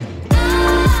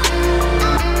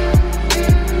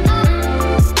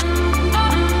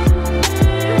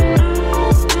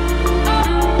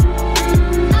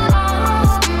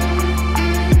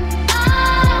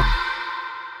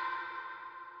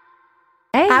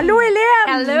Allô,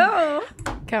 Hélène! Allô!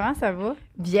 Comment ça va?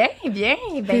 Bien, bien.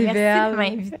 Ben, merci de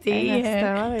m'inviter. Merci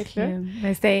d'avoir été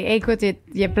là. Écoute, il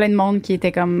y a plein de monde qui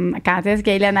était comme, quand est-ce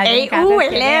qu'Hélène a dit? Où,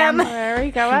 Hélène?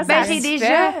 Oui, comment ça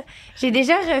j'ai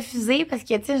déjà refusé parce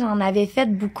que, tu sais, j'en avais fait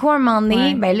beaucoup un moment donné.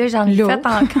 Ouais. Ben là, j'en ai fait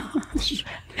encore.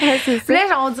 C'est ça. Là,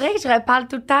 on dirait que je reparle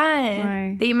tout le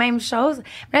temps des mêmes choses.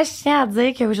 Là, je tiens à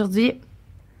dire qu'aujourd'hui,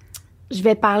 je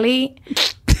vais parler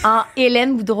en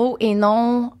Hélène Boudreau et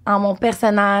non en mon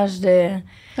personnage de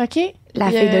la fille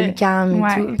de l'UQAM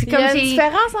et tout. Puis il y a une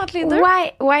différence entre les deux?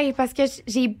 Ouais, parce que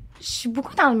je suis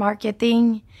beaucoup dans le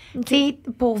marketing. Tu sais,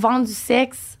 pour vendre du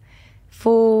sexe,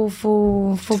 faut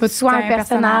que tu sois un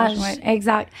personnage. Ouais.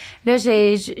 Exact. Là,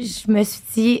 je me suis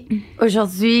dit,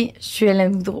 aujourd'hui, je suis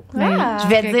Hélène Boudreau. Je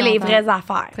vais te dire les vraies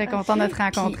affaires. Très contente de te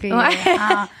rencontrer.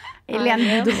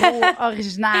 Hélène Boudreau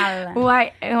originale.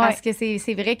 Ouais. Parce que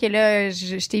c'est vrai que là,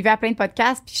 je t'ai vu à plein de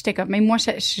podcasts, puis j'étais comme, même moi,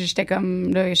 j'étais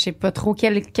comme, là, je sais pas trop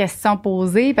quelles questions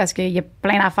poser, parce qu'il y a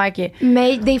plein d'affaires que...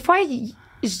 Mais des fois,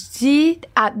 je dis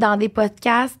dans des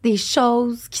podcasts des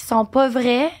choses qui sont pas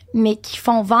vraies, mais qui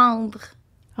font vendre.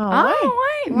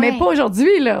 Ouais. Mais pas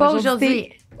aujourd'hui, là. Pas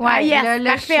aujourd'hui. Ouais, yes,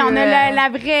 parfait. On a la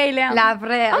vraie Hélène. La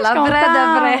vraie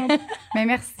de vraie. Mais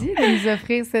merci de nous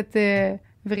offrir cette...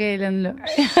 vraie Hélène-là.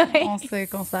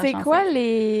 Qu'on sache. C'est quoi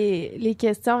les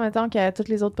questions, mettons, qu'à tous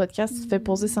les autres podcasts, tu te fais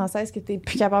poser sans cesse que t'es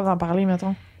plus capable d'en parler,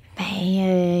 mettons?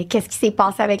 Ben, qu'est-ce qui s'est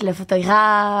passé avec le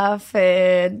photographe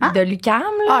de l'UQAM,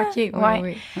 là? OK,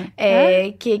 oui.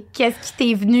 Qu'est-ce qui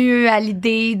t'est venu à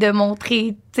l'idée de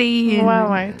montrer, tu sais...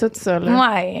 Ouais, tout ça,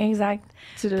 là. Ouais, exact.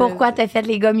 Pourquoi t'as fait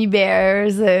les gummy bears,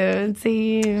 tu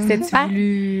sais... C'était-tu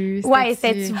voulu? Ouais,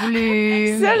 c'était-tu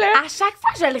voulu? Ça, là. À chaque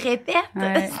fois, je le répète.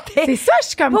 C'est ça, je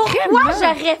suis comme pourquoi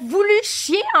j'aurais voulu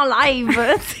chier en live?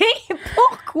 Tu sais,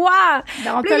 pourquoi?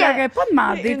 On te l'aurait pas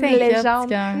demandé, une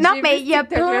légende. Non, mais il y a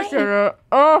plein...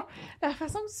 La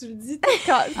façon que tu le dis,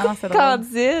 t'es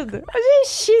candide. J'ai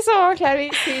chié sur mon clavier.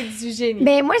 C'est du génie.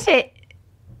 Ben, moi,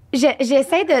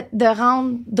 j'essaie de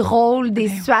rendre drôle des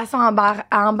situations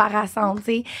embarrassantes, tu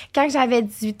sais. Quand j'avais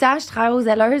 18 ans, je travaillais aux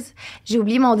Zelleuses, j'ai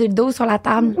oublié mon dildo sur la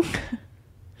table.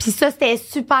 Puis ça, c'était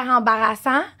super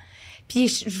embarrassant. Puis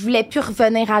je voulais plus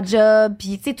revenir à job.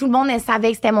 Puis, tu sais, tout le monde savait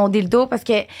que c'était mon dildo parce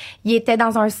que il était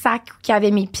dans un sac qui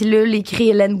avait mes pilules écrit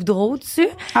Hélène Boudreau dessus.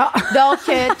 Donc,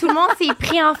 tout le monde s'est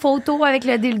pris en photo avec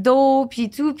le dildo, puis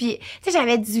tout. Puis, tu sais,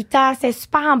 j'avais 18 ans. C'était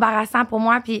super embarrassant pour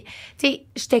moi. Puis, tu sais,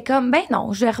 j'étais comme, ben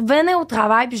non, je vais revenir au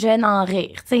travail puis je vais en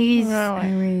rire. Tu sais,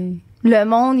 le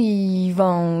monde, ils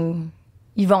vont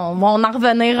en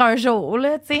revenir un jour,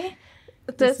 là, tu sais.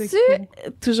 T'as-tu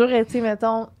toujours été,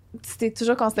 mettons... Tu t'es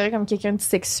toujours considérée comme quelqu'un de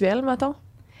sexuel, mettons?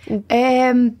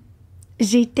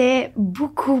 J'étais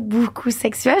beaucoup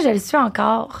sexuelle. Je le suis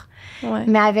encore. Ouais.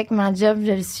 Mais avec mon job,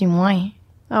 je le suis moins.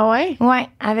 Ah ouais? Ouais,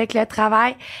 avec le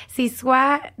travail. C'est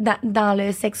soit, dans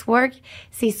le sex work,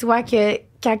 c'est soit que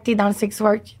quand t'es dans le sex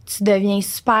work, tu deviens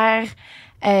super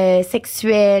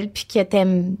sexuelle puis que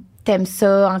t'aimes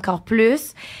ça encore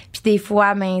plus. Puis des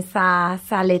fois, ben, ça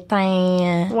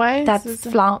l'éteint ta petite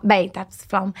flamme. Ben, ta petite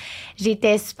flamme.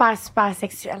 J'étais super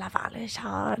sexuelle avant, là.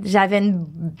 Genre, j'avais une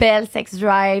belle sex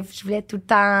drive. Je voulais tout le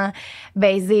temps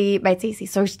baiser. Ben, tu sais, c'est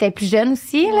sûr que j'étais plus jeune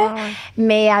aussi, là. Ouais.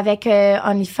 Mais avec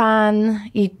Onlyfans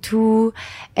et tout,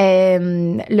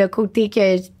 le côté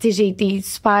que, tu sais, j'ai été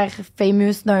super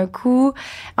famous d'un coup,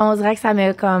 on dirait que ça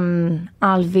m'a comme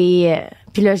enlevé...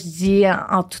 Puis là, je dis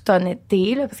en toute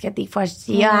honnêteté, là, parce que des fois, je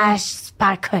dis, je suis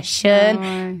super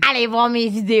cochonne, allez voir mes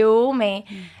vidéos, mais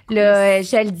là,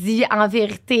 je le dis en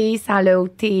vérité, ça l'a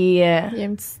ôté... Il y a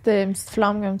une petite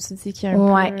flamme, comme tu dis, qui est un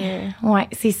peu... Ouais,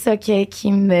 c'est ça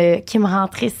qui me rend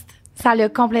triste. Ça l'a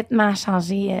complètement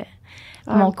changé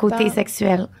mon côté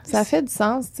sexuel. Ça fait du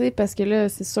sens, tu sais, parce que là,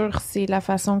 c'est sûr, c'est la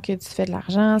façon que tu fais de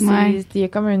l'argent. Il y a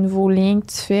comme un nouveau lien que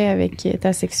tu fais avec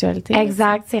ta sexualité.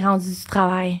 Exact, c'est rendu du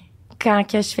travail. Quand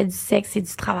que je fais du sexe, c'est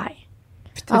du travail.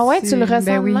 Ah ouais, tu le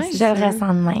ressens de même? Je le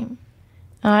ressens de même.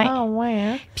 Ouais. Ah ouais,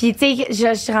 hein? Puis, tu sais,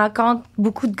 je rencontre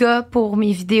beaucoup de gars pour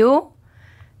mes vidéos.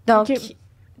 Donc, tu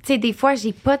sais, des fois,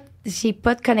 j'ai pas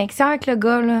de connexion avec le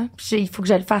gars, là. Puis, il faut que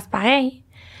je le fasse pareil.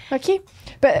 OK.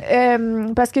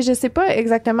 Parce que je sais pas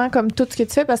exactement comme tout ce que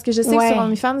tu fais, parce que je sais que sur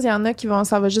OnlyFans, il y en a qui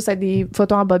ça va juste être des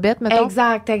photos en bobette, mettons.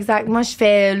 Exact. Moi, je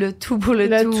fais le tout pour le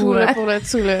tout. Le tout là, pour le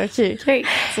tout, là. OK.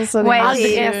 C'est ça,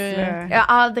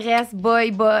 all dress,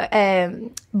 boy,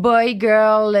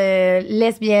 girl,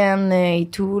 lesbienne et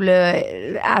tout, là,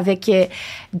 avec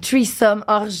threesome,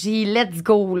 orgie, let's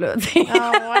go, là.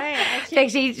 Ah ouais, OK. Fait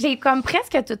que j'ai comme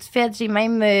presque tout fait. J'ai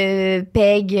même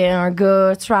peg un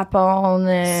gars, strap-on.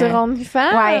 Sur OnlyFans?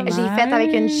 Ouais, nice. j'ai fait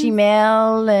avec une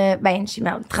femelle, une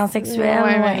femelle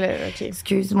transsexuelle. OK.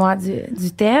 Excuse-moi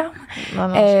du terme.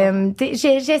 Non,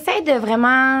 J'essaie de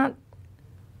vraiment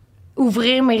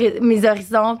ouvrir mes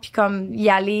horizons puis comme y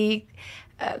aller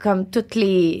comme toutes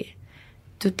les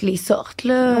sortes,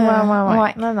 là.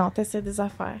 Ouais. Non, t'essaies des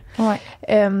affaires. Ouais.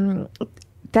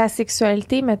 Ta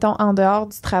sexualité, mettons, en dehors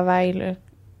du travail, là,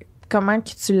 comment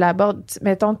que tu l'abordes?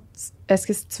 Mettons, est-ce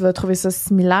que tu vas trouver ça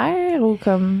similaire ou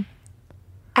comme...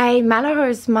 Hey,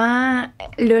 malheureusement,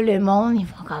 là, le monde, ils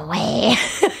font comme, ouais.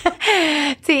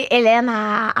 Tu sais, Hélène,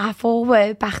 elle faut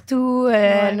partout.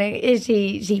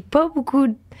 J'ai pas beaucoup...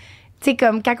 Tu sais,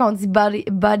 comme quand on dit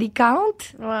body count,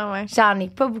 j'en ai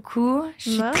pas beaucoup.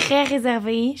 Je suis très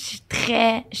réservée. Je suis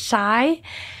très shy.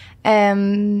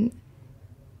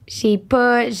 J'ai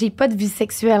pas de vie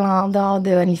sexuelle en dehors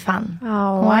de Onlyfans.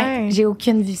 Ah ouais? J'ai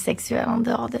aucune vie sexuelle en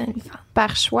dehors de Onlyfans.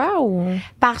 Par choix ou?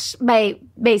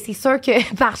 Ben c'est sûr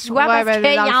que par choix, parce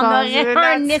qu'il y en aurait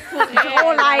un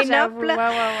gros line-up, là.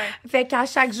 Ouais. Fait qu'à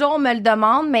chaque jour, on me le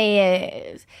demande,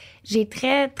 mais j'ai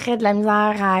très, très de la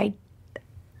misère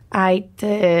à être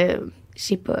je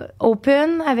sais pas,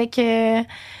 open avec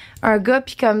un gars,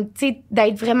 puis comme, tu sais,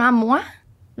 d'être vraiment moi.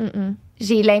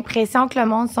 J'ai l'impression que le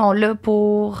monde sont là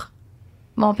pour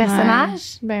mon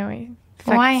personnage. Ben oui.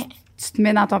 Fait que tu te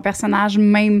mets dans ton personnage,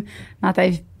 même dans ta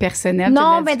vie personnelle.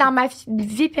 Non, mais dans ma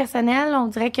vie personnelle, on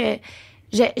dirait que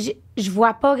je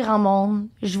vois pas grand monde.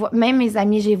 Même mes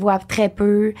amis, je les vois très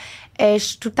peu. Je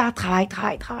suis tout le temps travail.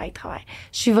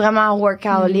 Je suis vraiment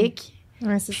workaholic.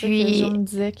 Ouais, c'est ça que je me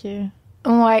disais que...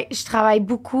 Ouais, je travaille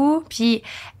beaucoup, puis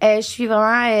je suis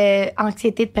vraiment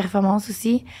anxiété de performance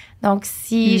aussi. Donc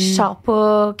si je sors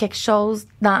pas quelque chose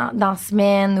dans la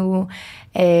semaine ou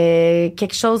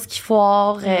quelque chose qui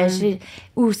foire,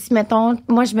 ou si mettons,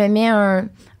 moi je me mets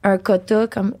un quota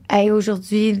comme hey,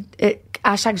 aujourd'hui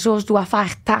à chaque jour je dois faire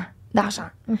tant d'argent.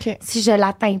 Okay. Si je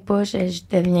l'atteins pas, je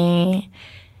deviens, il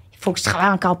faut que je travaille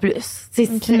encore plus.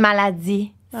 C'est une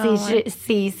maladie. Je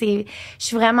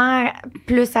suis vraiment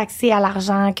plus axée à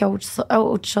l'argent qu'à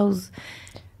autre chose.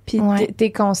 Puis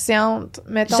t'es consciente,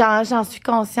 mettons... J'en suis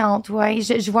consciente, ouais.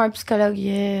 Je vois un psychologue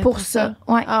pour ça.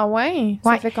 Ouais. Ah ouais?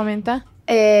 Ça fait combien de temps?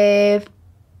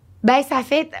 Ça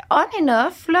fait on and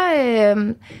off, là.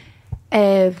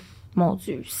 Mon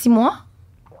Dieu, 6 mois?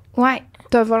 Ouais.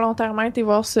 T'as volontairement été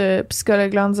voir ce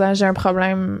psychologue-là en disant j'ai un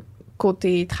problème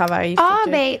côté travail.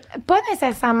 Pas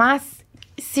nécessairement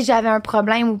si j'avais un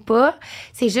problème ou pas.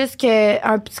 C'est juste que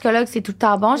un psychologue, c'est tout le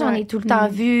temps bon. J'en ai tout le temps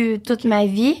vu toute ma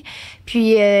vie.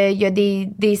 Puis, il y a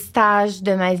des stages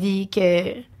de ma vie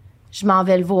que je m'en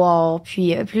vais le voir.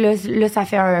 Puis là, ça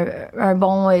fait un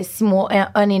bon 6 mois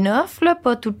on and off, là,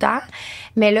 pas tout le temps.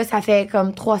 Mais là, ça fait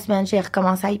comme 3 semaines que j'ai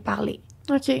recommencé à y parler.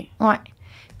 OK. Ouais.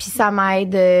 Puis ça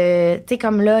m'aide. Tu sais,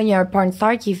 comme là, il y a un porn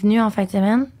star qui est venu en fin de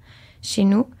semaine chez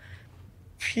nous.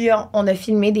 Puis on a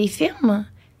filmé des films.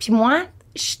 Puis moi,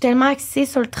 je suis tellement axée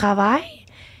sur le travail,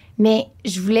 mais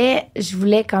je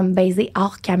voulais comme baiser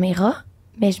hors caméra,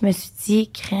 mais je me suis dit,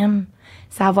 crème,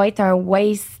 ça va être un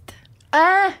waste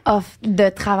de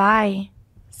travail.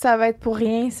 Ça va être pour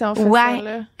rien si on fait ça,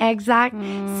 là. Exact.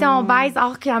 Si on baise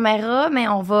hors caméra, mais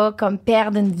on va comme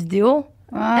perdre une vidéo.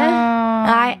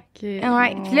 Ouais. Puis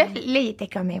là, il était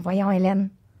comme, mais voyons, Hélène.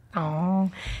 Oh,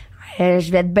 je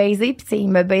vais te baiser. Puis, tu sais, il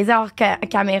me baisait hors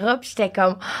caméra. Puis, j'étais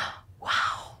comme, wow.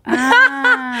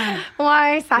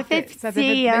 Ouais, ça fait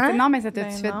pitié, hein? Non, mais ça t'a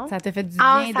fait du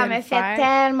bien de ça me fait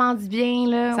tellement du bien,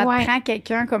 là. Ça te prend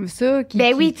quelqu'un comme ça qui...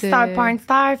 Oui, c'est un porn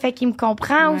star, fait qu'il me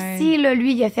comprend aussi, là.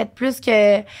 Lui, il a fait plus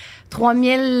que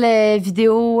 3000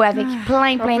 vidéos avec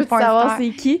plein de porn stars. Savoir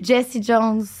c'est qui? Jesse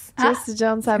Jones. Jesse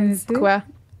Jones, ça me dit quoi?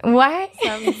 Ouais.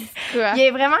 Ça me dit quoi? Il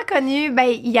est vraiment connu.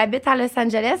 Il habite à Los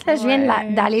Angeles, là. Je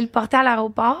viens d'aller le porter à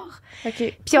l'aéroport.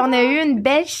 OK. Puis on a eu une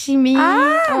belle chimie.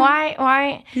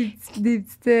 Ouais. Des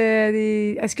petites...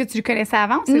 Est-ce que tu le connaissais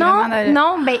avant?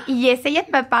 Non, il essayait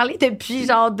de me parler depuis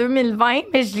genre 2020,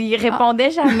 mais je lui répondais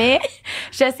jamais.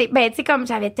 Je sais, tu sais, comme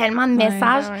j'avais tellement de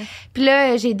messages. Puis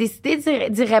là, j'ai décidé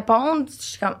d'y répondre. Je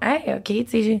suis comme, hey, OK, tu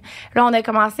sais. Là, on a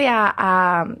commencé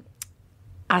à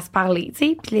se parler, tu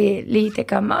sais. Puis là, il était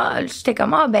comme, j'étais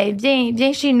comme,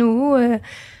 viens chez nous.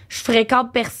 Je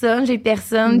fréquente personne, j'ai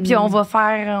personne, puis on va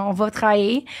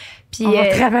travailler. Puis on va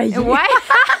travailler. Ouais.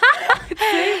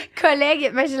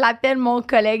 Collègue, je l'appelle mon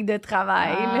collègue de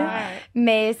travail. Là.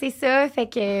 Mais c'est ça, fait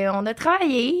que on a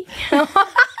travaillé.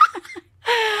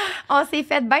 On s'est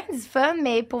fait bien du fun,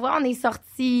 mais pour vrai, on est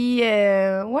sortis.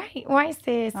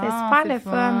 C'est super le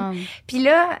fun. Puis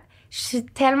là, je suis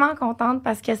tellement contente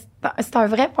parce que c'est un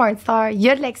vrai porn star. Il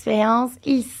a de l'expérience.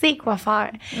 Il sait quoi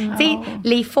faire. Tu sais,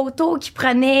 les photos qu'il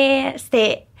prenait,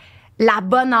 c'était la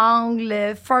bonne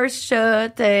angle, first shot.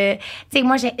 Tu sais,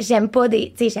 moi, j'aime pas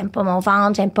mon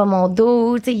ventre, j'aime pas mon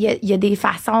dos. Tu sais, il y a des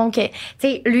façons que, tu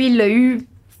sais, lui, il l'a eu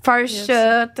first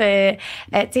shot. Tu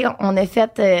sais, on a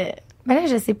fait... ben là,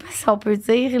 je sais pas si on peut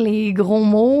dire les gros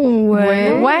mots ou...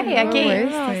 ouais, OK.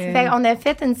 Fait on a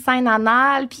fait une scène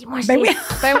anale, puis moi, j'étais... OK.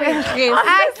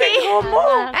 Gros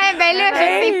mots. Ben là, je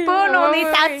sais pas, là, on est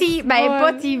à TV. Ben,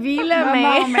 pas TV, là, mais...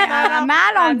 Non, mais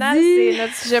anal, on dit... C'est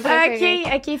notre sujet préféré.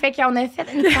 OK. Fait qu'on a fait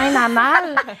une scène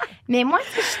anale. Mais moi,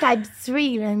 tu sais, je suis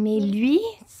habituée, là. Mais lui,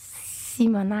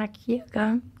 Simonac, il a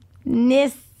comme...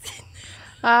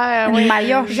 oui,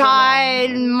 Maya. Genre,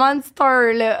 le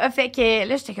monster, là. Fait que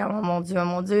là, j'étais comme, oh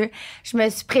mon Dieu. Je me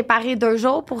suis préparée 2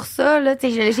 jours pour ça, là.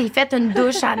 Tu sais, j'ai fait une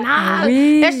douche anale.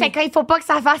 Oui. Là, j'étais comme, il faut pas que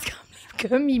ça fasse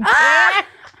comme il fait.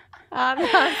 Ah non,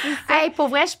 c'est ça. Hey, pour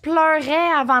vrai, je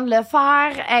pleurais avant de le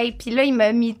faire. Hey, puis là, il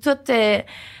m'a mis toute... tu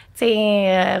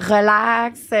sais,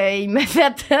 relax. Il m'a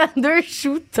fait 2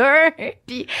 shooters.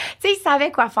 Puis, tu sais, il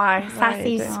savait quoi faire. Ça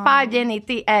s'est super bien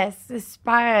été. C'est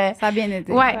super... ça a bien été.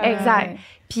 Ouais, exact. Ouais.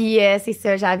 Puis, c'est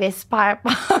ça, j'avais super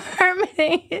peur,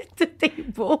 mais tout est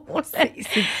beau.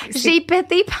 J'ai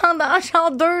pété pendant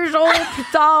genre 2 jours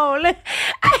plus tard, là.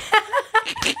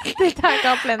 T'étais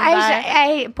encore pleine d'air.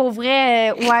 Hey, pour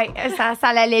vrai, ouais,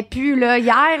 ça l'allait plus, là.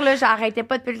 Hier, là, j'arrêtais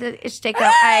pas de péter. J'étais comme,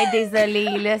 hey,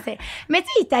 désolée, là. Mais tu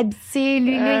sais, il est habitué,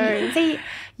 lui, tu sais.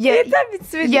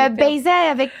 Il a baisé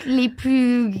avec les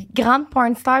plus grandes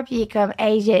porn stars, puis il est comme,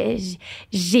 hey,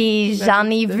 j'en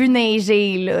ai vu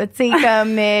neiger, là. Tu sais,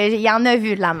 comme, il en a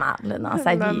vu de la merde, là, dans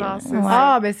sa vie. Non, c'est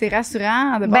ça. Ben, c'est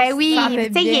rassurant. Ben oui,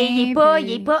 tu sais, il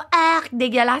est pas arc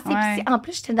dégueulasse. Ouais. En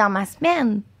plus, j'étais dans ma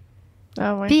semaine.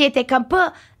 Ah ouais. Puis il était comme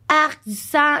pas arc du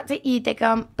sang, tu sais, il était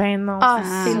comme, ben non,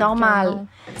 c'est normal.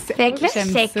 Fait que là,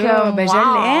 j'étais comme, ben, je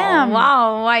l'aime.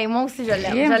 Wow, ouais, moi aussi, je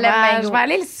l'aime. Je l'aime bien. Je vais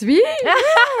aller le suivre.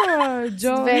 Tu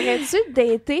verrais-tu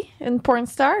dater une porn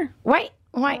star? Ouais.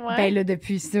 Ben là,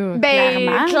 depuis ça,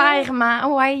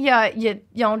 clairement. Ouais,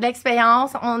 ils ont de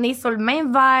l'expérience. On est sur le même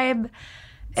vibe.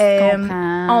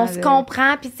 On se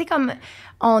comprend. Puis tu sais, comme,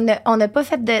 on n'a pas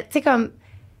fait de... Tu sais, comme...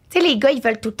 Tu sais, les gars, ils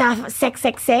veulent tout le temps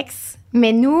sexe.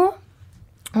 Mais nous...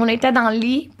 On était dans le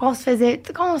lit, puis on se faisait,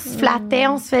 tu sais, on se flattait,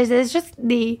 on se faisait juste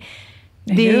des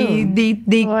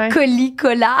colis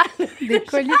collants. Des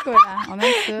colis collants, on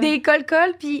aime ça. Des cols,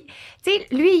 puis tu sais,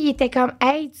 lui, il était comme,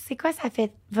 hey, tu sais quoi, ça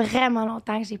fait vraiment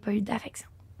longtemps que j'ai pas eu d'affection.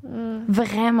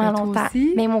 Vraiment longtemps.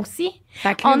 Aussi? Mais moi aussi.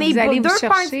 Fait que là, on est 2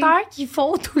 porn stars qui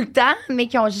font tout le temps, mais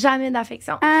qui ont jamais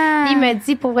d'affection. Puis il me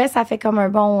dit, pour vrai, ça fait comme un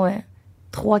bon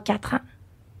 3-4 ans.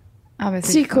 Ah, ben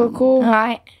c'est coco.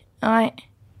 Ouais.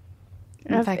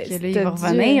 Fait que là, il va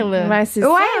revenir, là. Ouais, c'est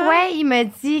ça. Ouais, il m'a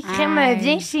dit, Crème,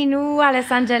 viens chez nous à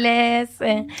Los Angeles.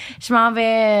 Je m'en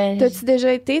vais. T'as-tu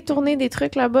déjà été tourner des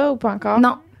trucs là-bas ou pas encore?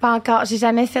 Non, pas encore. J'ai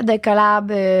jamais fait de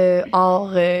collab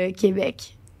hors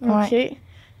Québec. OK. Ouais.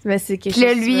 Ben, c'est quelque chose.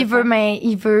 Puis là, lui,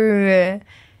 il veut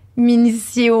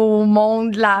m'initier au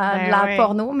monde de la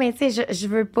porno. Mais tu sais, je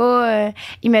veux pas.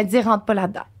 Il m'a dit, rentre pas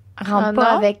là-dedans. Rentre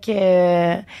pas avec.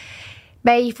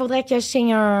 Ben, il faudrait que je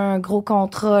signe un gros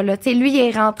contrat, là. Tu sais, lui, il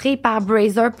est rentré par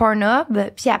Brazer Pornhub,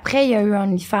 puis après, il y a eu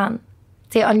Onlyfans.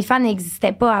 Tu sais, Onlyfans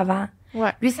n'existait pas avant.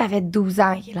 Ouais. Lui, ça fait 12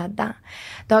 ans qu'il est là-dedans.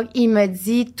 Donc, il me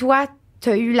dit, toi,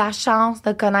 t'as eu la chance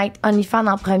de connaître Onlyfans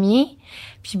en premier,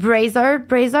 puis Brazer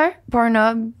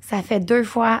Pornhub, ça fait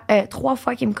 3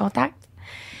 fois qu'il me contacte.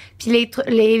 Puis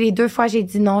les 2 fois, j'ai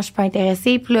dit non, je suis pas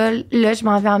intéressée. Puis là, je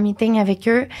m'en vais en meeting avec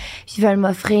eux, puis ils veulent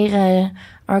m'offrir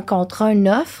un contrat, une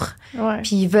offre. Ouais.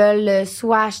 Puis ils veulent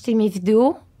soit acheter mes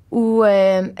vidéos ou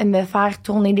me faire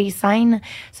tourner des scènes.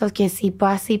 Sauf que c'est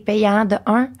pas assez payant, de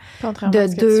 1. De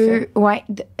 2,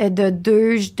 de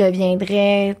 2, je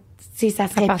deviendrais... Tu sais, ça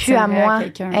serait plus à moi.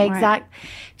 Exact.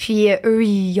 Puis eux,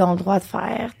 ils ont le droit de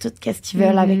faire tout ce qu'ils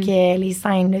veulent avec les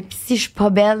scènes. Puis si je suis pas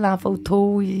belle dans la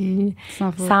photo, ils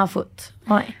s'en foutent.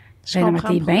 Ouais. Ben, mais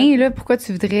t'es bien, là. Pourquoi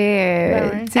tu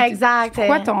voudrais... exact.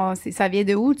 Pourquoi ça vient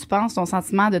de où, tu penses, ton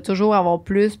sentiment de toujours avoir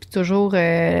plus puis toujours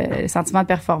le sentiment de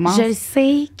performance? Je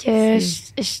sais que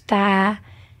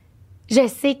je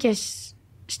sais que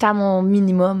j'étais à mon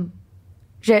minimum.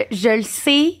 Je le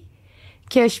sais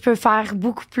que je peux faire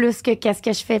beaucoup plus que qu'est-ce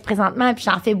que je fais présentement. Puis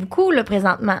j'en fais beaucoup, là,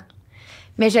 présentement.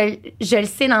 Mais je le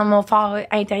sais dans mon fort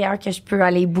intérieur que je peux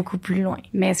aller beaucoup plus loin.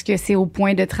 Mais est-ce que c'est au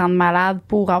point de te rendre malade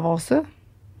pour avoir ça?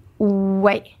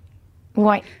 Ouais.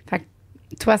 Fait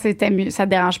que toi, c'était mieux. Ça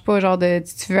te dérange pas, genre,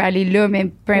 tu veux aller là, mais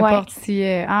peu importe si...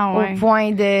 Au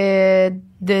point de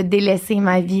délaisser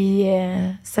ma vie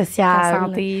sociale. Ta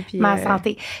santé. Puis ma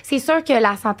santé. C'est sûr que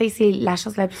la santé, c'est la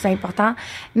chose la plus importante.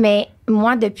 Mais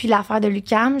moi, depuis l'affaire de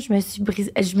l'UQAM, je me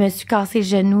suis cassé le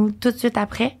genou tout de suite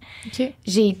après. OK.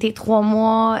 J'ai été 3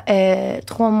 mois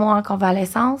en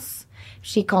convalescence.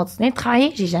 J'ai continué de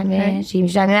travailler. J'ai jamais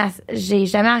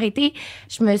arrêté.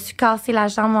 Je me suis cassé la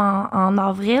jambe en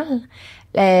avril,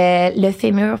 le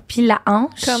fémur puis la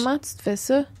hanche. Comment tu te fais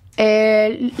ça?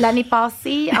 L'année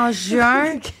passée, en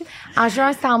juin,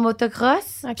 c'était en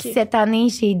motocross. Okay. Puis cette année,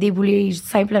 j'ai déboulé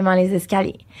simplement les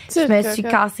escaliers. Je me suis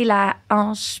cassé la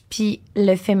hanche puis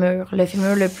le fémur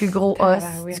le plus gros os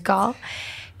du corps.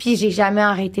 Puis j'ai jamais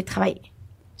arrêté de travailler.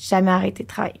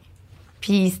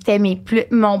 Puis c'était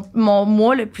mon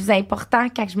mois le plus important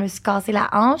quand je me suis cassé la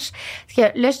hanche.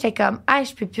 Parce que là, j'étais comme,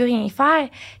 je peux plus rien faire.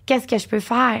 Qu'est-ce que je peux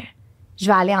faire? Je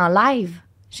vais aller en live.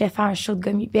 Je vais faire un show de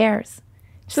Gummy Bears.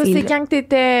 Ça, c'est quand que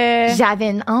t'étais... J'avais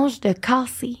une hanche de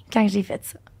cassée quand j'ai fait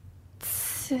ça.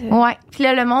 Ouais. Puis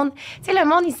là, le monde,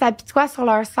 il s'apitoie sur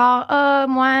leur sort.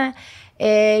 Moi,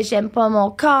 j'aime pas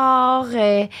mon corps.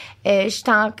 Je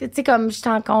suis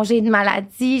en congé de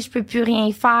maladie. Je peux plus rien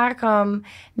faire.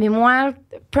 Mais moi,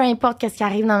 peu importe qu'est-ce qui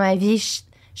arrive dans ma vie,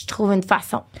 je trouve une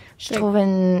façon.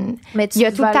 Mais il y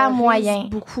a tout le temps moyen.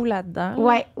 Beaucoup là-dedans.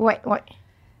 Ouais.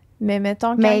 Mais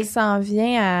mettons, quand il s'en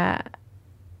vient à...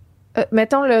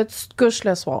 mettons, là, tu te couches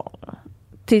le soir. Là.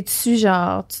 T'es-tu,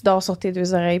 genre, tu dors sur tes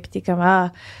 2 oreilles puis t'es comme,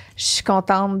 je suis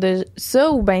contente de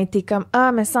ça, ou ben t'es comme,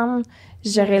 me semble,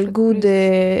 j'aurais le goût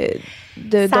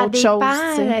d'autres choses.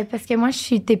 Ça dépend, parce que moi, je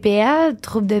suis TPL,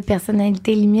 trouble de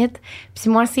personnalité limite. Puis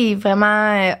moi, c'est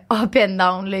vraiment up and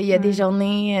down. Là. Il y a des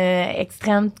journées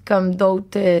extrêmes comme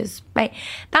d'autres.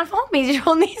 Dans le fond, mes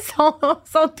journées sont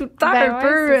tout le temps un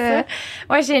peu...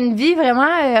 j'ai une vie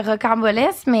vraiment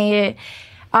rocambolesque, mais...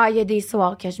 il y a des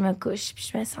soirs que je me couche puis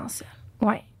je me sens ça.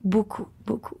 Ouais, beaucoup.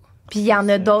 Puis il y en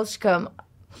a d'autres, je suis comme...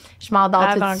 Je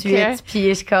m'endors tout de suite, puis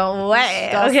je suis comme...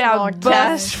 regarde,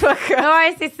 boss.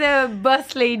 Ouais, c'est ça,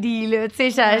 boss lady, là. Tu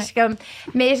sais, je suis comme...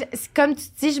 Mais comme tu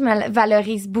dis, je me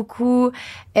valorise beaucoup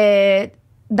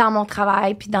dans mon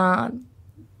travail, puis dans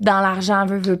l'argent,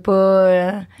 veux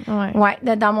pas.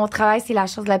 Dans mon travail, c'est la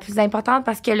chose la plus importante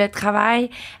parce que le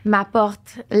travail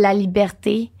m'apporte la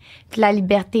liberté. Puis la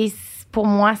liberté, pour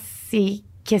moi, c'est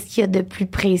qu'est-ce qu'il y a de plus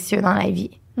précieux dans la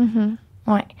vie. Mm-hmm.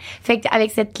 Ouais. Fait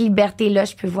qu'avec cette liberté-là,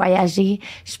 je peux voyager.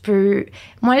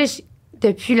 Moi,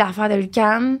 depuis l'affaire de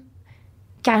l'UQAM,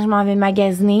 quand je m'en vais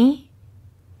magasiner,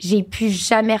 j'ai plus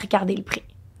jamais regardé le prix.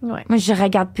 Ouais. Moi, je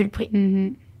regarde plus le prix.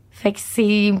 Mm-hmm. Fait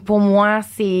que pour moi,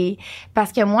 c'est...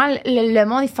 Parce que moi, le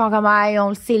monde, ils font comme, on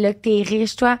le sait, là, que t'es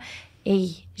riche, toi. Et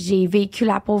j'ai vécu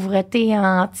la pauvreté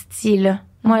en titi, là.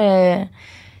 Moi,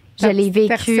 je l'ai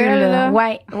vécu, là.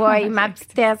 Ouais, ma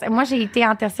petite tercelle. Moi, j'ai été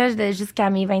en tercelle jusqu'à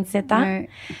mes 27 ans. Ouais.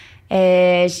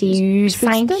 J'ai eu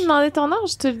 5... Peux-tu te demander ton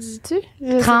âge, tu le dis-tu?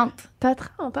 30. T'as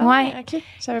 30, hein? Ouais. OK.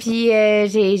 Puis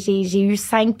j'ai eu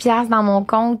 5 piastres dans mon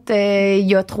compte il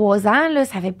y a 3 ans, là.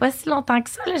 Ça fait pas si longtemps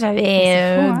que ça, là.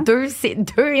 J'avais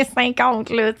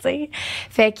 2,50, là, tu sais.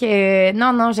 Fait que,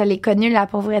 non, je l'ai connu, la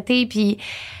pauvreté. Puis, tu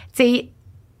sais,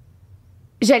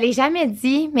 je l'ai jamais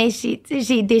dit, mais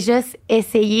j'ai déjà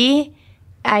essayé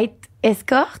d'être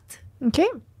escorte. OK.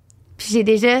 Puis j'ai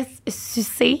déjà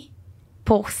sucé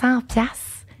pour 100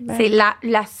 piastres. C'est la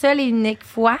seule et unique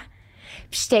fois.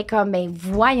 Puis j'étais comme,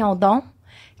 voyons donc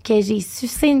que j'ai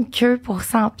sucé une queue pour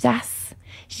 100 piastres.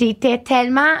 J'étais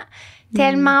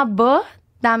tellement bas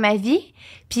dans ma vie.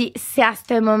 Puis c'est à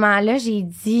ce moment-là, j'ai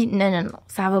dit, non,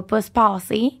 ça va pas se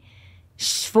passer.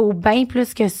 Je vaux bien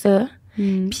plus que ça.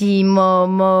 Puis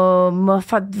m'a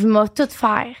tout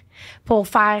faire pour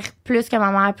faire plus que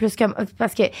ma mère,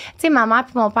 parce que tu sais ma mère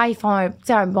puis mon père ils font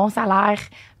un bon salaire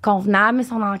convenable, mais ils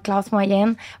sont en classe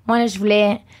moyenne. Moi là, je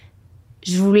voulais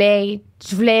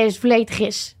être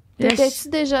riche. T'étais-tu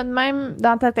déjà de même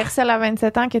dans ta tercelle à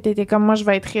 27 ans que t'étais comme moi je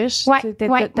vais être riche? Ouais.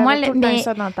 Moi, tout le temps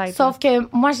ça dans ta tête. Sauf que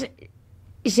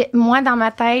moi dans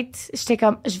ma tête, j'étais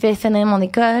comme je vais finir mon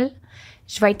école.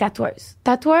 Je vais être tatoueuse.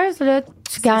 Tatoueuse, là,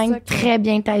 tu gagnes très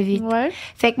bien ta vie. Ouais.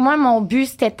 Fait que moi, mon but,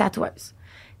 c'était tatoueuse.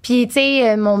 Puis, tu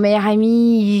sais, mon meilleur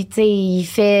ami, il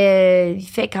fait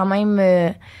quand même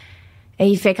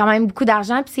beaucoup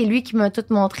d'argent. Puis c'est lui qui m'a tout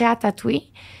montré à tatouer.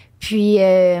 Puis,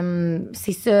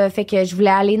 c'est ça. Fait que je voulais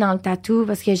aller dans le tatou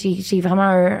parce que j'ai vraiment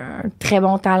un très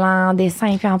bon talent en dessin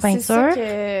et en peinture. C'est ça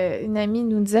qu'une amie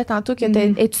nous disait tantôt que t'as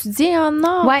étudié en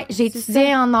art. Ouais, j'ai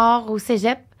étudié en art au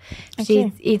cégep.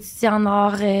 J'ai étudié en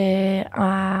art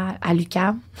à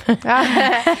l'UQAM. Ah,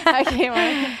 OK, ouais.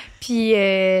 Puis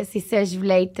c'est ça, je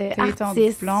voulais être artiste. Ton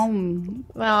diplôme.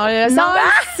 Non,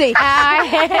 c'est.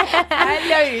 Elle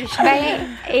l'a eu. Ben,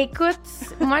 écoute,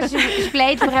 moi, je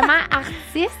voulais être vraiment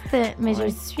artiste, mais je le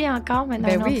suis encore, mais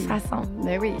d'une autre façon.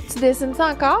 Ben oui. Tu dessines ça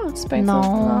encore ou tu peins ça?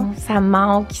 Non, ça me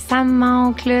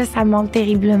manque, là, ça me manque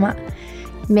terriblement.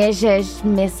 Mais je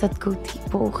mets ça de côté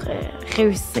pour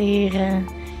réussir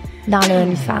dans le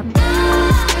Onlyfans.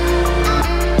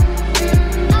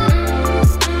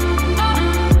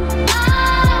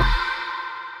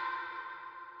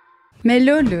 Mais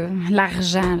là,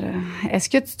 l'argent, là, est-ce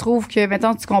que tu trouves que,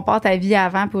 mettons, tu compares ta vie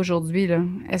avant puis aujourd'hui, là,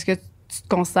 est-ce que tu te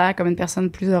considères comme une personne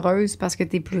plus heureuse parce que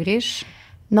tu es plus riche?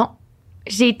 Non.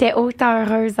 J'étais autant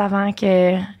heureuse avant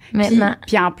que maintenant.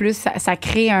 Puis en plus, ça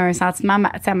crée un sentiment, à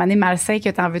un moment donné, malsain que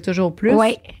tu en veux toujours plus.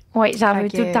 Oui, j'en veux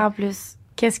tout le temps plus.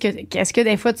 Est-ce que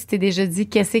des fois, tu t'es déjà dit,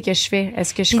 qu'est-ce que je fais?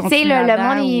 Est-ce que je continue le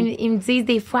monde, ils me disent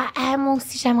des fois, moi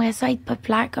aussi, j'aimerais ça être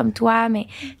populaire comme toi, mais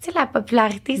tu sais, la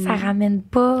popularité, ça ramène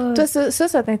pas. Toi,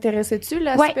 ça t'intéressait-tu,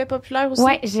 l'aspect populaire aussi?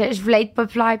 Oui, je voulais être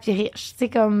populaire puis riche. Tu sais,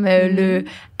 comme le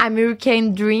American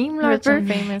Dream, là, un peu.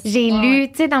 J'ai lu,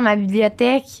 tu sais, dans ma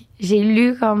bibliothèque, j'ai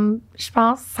lu comme, je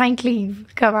pense, 5 livres.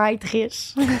 Comment être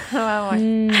riche.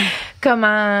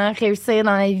 Comment réussir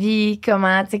dans la vie.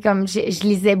 Comment, tu sais, comme, je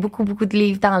lisais beaucoup de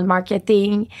livres dans le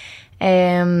marketing.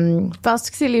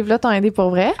 Penses-tu que ces livres-là t'ont aidé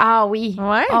pour vrai? Ah oui.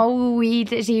 Ouais? Ah oui.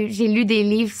 J'ai lu des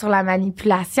livres sur la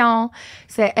manipulation.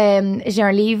 J'ai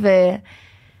un livre,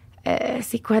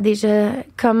 c'est quoi déjà?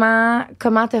 Comment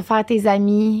te faire tes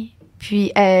amis.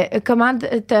 Puis, comment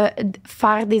te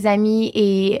faire des amis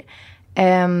et,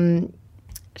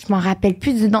 je m'en rappelle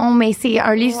plus du nom, mais c'est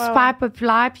un livre super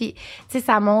populaire. Puis, tu sais,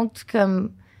 ça montre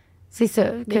comme, c'est ça.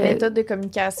 Des méthodes de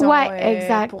communication.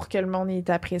 Exact. Pour que le monde il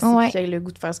t'apprécie et qu'il ait le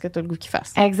goût de faire ce que tu as le goût qu'il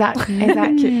fasse. Exact. Fait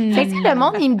que, tu sais, le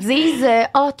monde, ils me disent,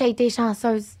 t'as été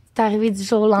chanceuse. C'est arrivé du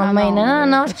jour au lendemain.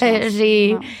 Non,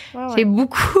 j'ai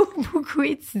beaucoup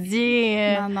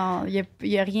étudié. Non, il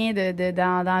y a rien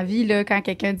dans la vie, là, quand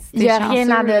quelqu'un dit il y a rien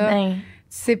là-dedans.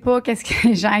 Tu sais pas qu'est-ce que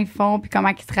les gens ils font puis comment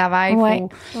ils travaillent.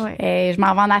 Je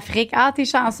m'en vais en Afrique. Ah, t'es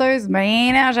chanceuse.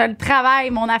 Ben non, je le travaille,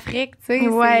 mon Afrique, tu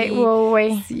sais.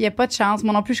 Il y a pas de chance.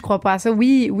 Moi non plus, je crois pas à ça.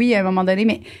 Oui, à un moment donné,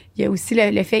 mais il y a aussi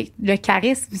le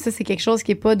charisme. Ça, c'est quelque chose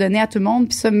qui est pas donné à tout le monde.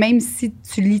 Puis ça, même si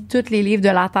tu lis tous les livres de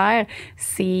la Terre,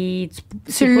 tu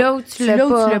l'as ou tu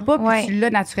l'as pas. Puis tu l'as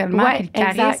naturellement. Puis le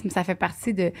charisme, ça fait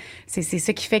partie de... C'est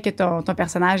ça qui fait que ton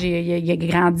personnage, il a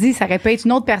grandi. Ça aurait pu être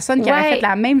une autre personne qui aurait fait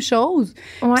la même chose.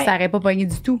 Puis ça n'aurait pas pogné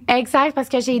du tout. Exact, parce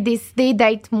que j'ai décidé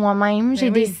d'être moi-même. J'ai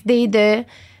décidé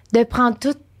de prendre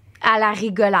tout à la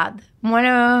rigolade. Moi,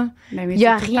 là, il n'y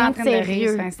a rien de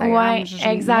sérieux. Ouais,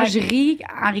 exact. Moi, je ris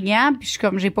en riant, puis je suis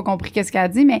comme, j'ai pas compris qu'est-ce qu'elle a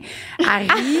dit, mais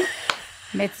elle rit.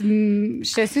 Mais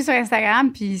je te suis sur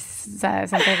Instagram, puis ça me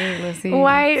fait rire.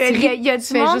 Là. Il y a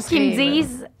du monde qui me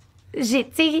disent, tu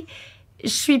sais, je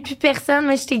suis plus personne,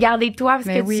 mais je t'ai gardé toi parce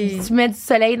que tu mets du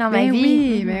soleil dans ma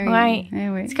vie.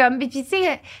 Oui. C'est comme, puis tu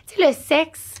sais, le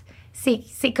sexe,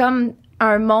 c'est comme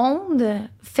un monde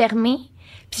fermé.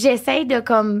 Puis j'essaye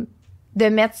de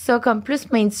mettre ça comme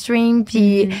plus mainstream,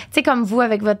 puis tu sais, comme vous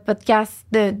avec votre podcast,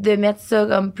 de mettre ça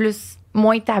comme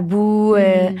moins tabou.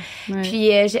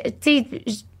 Puis tu sais,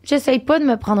 j'essaye pas de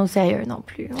me prendre au sérieux non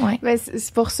plus. Ben,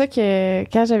 c'est pour ça que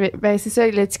quand c'est ça,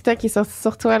 le TikTok qui est sorti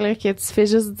sur toi, là, que tu fais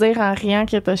juste dire en riant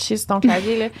que t'as chié sur ton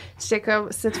clavier, là. J'étais comme,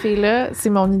 cette fille-là, c'est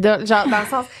mon idole. Genre, dans le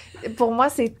sens, pour moi,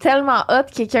 c'est tellement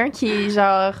hot, quelqu'un qui est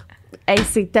genre,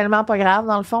 c'est tellement pas grave,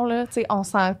 dans le fond, là. Tu sais, on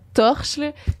s'en torche,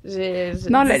 là.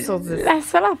 Non, la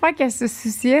seule affaire qu'elle se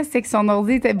souciait, c'est que son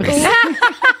ordi était brisé.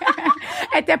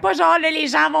 Elle était pas genre, là, les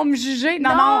gens vont me juger.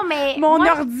 Non, mais mon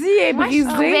ordi est brisé.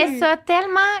 Je trouvais ça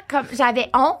tellement comme, j'avais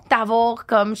honte d'avoir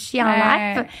comme chié en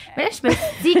live. Mais là, je me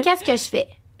suis dit, qu'est-ce que je fais?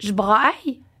 Je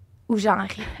braille ou j'en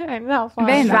ris?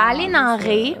 Je vais aller en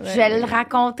rire, je vais le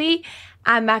raconter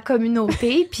à ma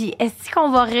communauté, puis est-ce qu'on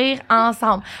va rire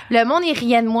ensemble? Le monde, il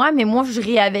riait de moi, mais moi, je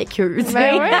ris avec eux. Non,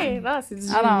 c'est du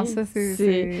génie. Non, ça,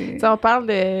 c'est... On parle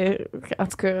de... En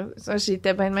tout cas, ça,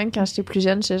 j'étais bien de même quand j'étais plus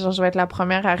jeune. Genre, je vais être la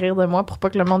première à rire de moi pour pas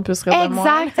que le monde puisse rire de moi.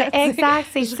 Exact,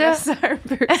 c'est ça. C'est un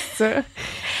peu ça.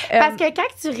 Parce que quand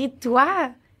tu ris de toi...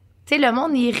 Tu sais, le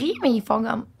monde, il rit, mais ils font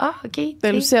comme, OK.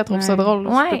 Elle aussi, elle trouve ça drôle.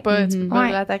 Tu peux pas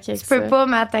l'attaquer avec ça. Tu peux pas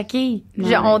m'attaquer.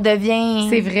 On devient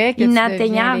c'est vrai que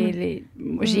inatteignable.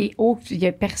 Il y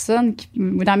a personne qui,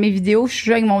 dans mes vidéos, je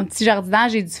joue avec mon petit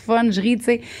jardinage, j'ai du fun, je ris,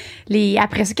 tu sais.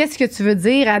 Après ça, qu'est-ce que tu veux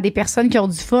dire à des personnes qui ont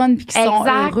du fun puis qui sont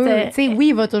heureux? Tu sais, oui,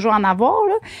 il va toujours en avoir,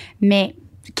 là, mais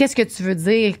qu'est-ce que tu veux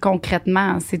dire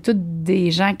concrètement? C'est tous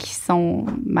des gens qui sont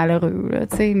malheureux, là,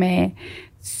 tu sais, mais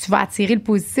tu vas attirer le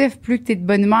positif. Plus que t'es de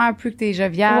bonne humeur, plus que t'es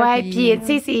jovial. Ouais, puis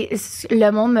tu sais, le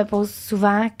monde me pose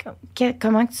souvent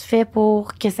comment tu fais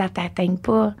pour que ça t'atteigne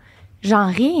pas? J'en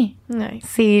ris. Ouais.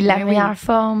 C'est la meilleure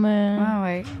forme.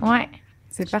 Ouais.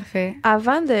 C'est parfait.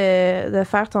 Avant de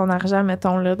faire ton argent,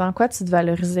 mettons, là, dans quoi tu te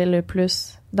valorisais le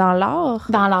plus? Dans l'art?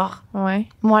 Dans l'art. Ouais.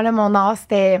 Moi, là, mon art,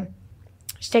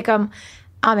 j'étais comme,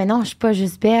 ah, mais non, je suis pas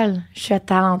juste belle, je suis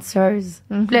talentueuse.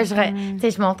 Puis là,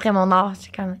 je montrais mon art,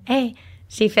 j'étais comme, hey,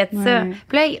 j'ai fait ça.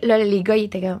 Puis là, les gars, ils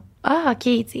étaient comme, ah, OK,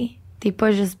 tu sais, t'es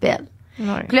pas juste belle.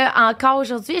 Ouais. Puis là, encore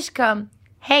aujourd'hui, je suis comme,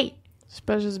 hey, je suis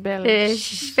pas juste belle.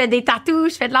 Je fais des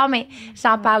tatous, je fais de l'art, mais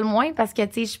j'en parle moins parce que,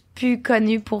 tu sais, je suis plus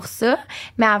connue pour ça.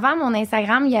 Mais avant mon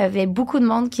Instagram, il y avait beaucoup de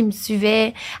monde qui me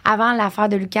suivait avant l'affaire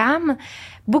de l'UQAM.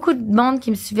 Beaucoup de monde qui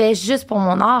me suivait juste pour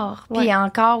mon art. Ouais. Puis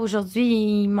encore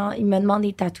aujourd'hui, ils me demandent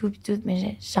des tatous puis tout,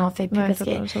 mais j'en fais plus parce t'as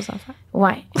que... d'autres choses à faire.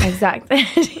 Ouais, exact.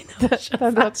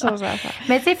 T'as d'autres choses à faire.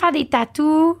 Mais tu sais, faire des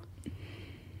tatous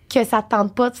que ça te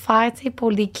tente pas de faire, tu sais,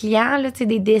 pour les clients, là, tu sais,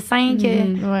 des dessins que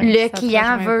le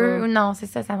client veut. Non, c'est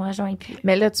ça me rejoint plus.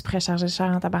 Mais là, tu pourrais charger cher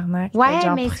en tabarnak. Ouais,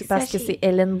 mais parce que c'est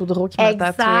Hélène Boudreau qui m'a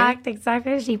tatoué. Exact.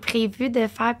 Là, j'ai prévu de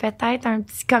faire peut-être un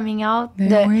petit coming out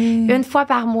une fois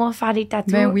par mois, faire des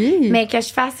tatous. Ben oui. Mais que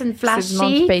je fasse une flash C'est du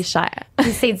monde qui paye cher.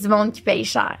 Puis c'est du monde qui paye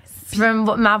cher. Si tu veux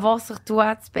m'avoir sur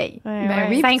toi, tu payes. Ben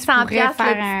oui. 500 piastres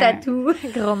le petit tatou.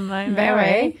 Gros de même. Ben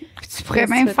ouais. Puis tu pourrais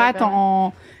même faire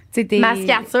ton... Ma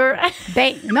signature.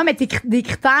 Ben, non, mais des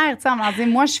critères, tu sais, on va dire,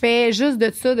 moi, je fais juste de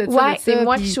ça, de ça. C'est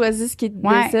moi qui choisis ce qui te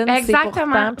dessine, c'est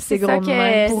pourtant, puis c'est gros de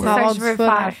même. Pour avoir du fun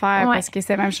à le faire, parce que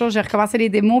c'est la même chose. J'ai recommencé les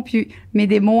démos, puis mes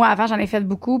démos, avant, j'en ai fait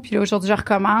beaucoup, puis là, aujourd'hui, je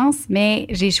recommence, mais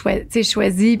j'ai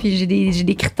choisi, puis j'ai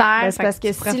des critères. Ben, c'est parce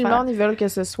que si le monde, ils veulent que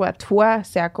ce soit toi,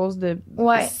 c'est à cause de...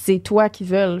 C'est toi qui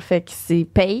veulent, fait que c'est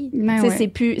paye. Tu sais, c'est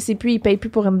plus, ils payent plus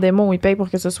pour une démo, ils payent pour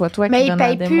que ce soit toi qui donne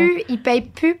la démo. Mais ils payent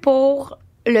plus pour...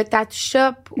 le tattoo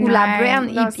shop ou la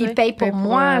brand, ils payent pour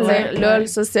moi. Lol,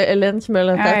 ça, c'est Hélène qui me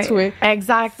l'a tatoué.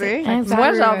 Exact.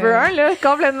 Moi, j'en veux un, là,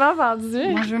 complètement vendu.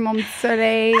 Moi, je veux mon petit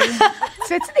soleil.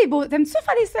 Fais-tu des beaux... T'aimes-tu ça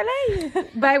faire des soleils?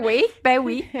 Ben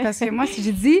oui. Parce que moi, si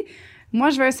j'ai dit...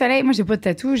 Moi, je veux un soleil. Moi, j'ai pas de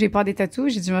tatou. J'ai pas des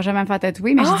tatous. J'ai dit, je vais jamais me faire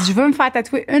tatouer. Mais j'ai dit, je veux me faire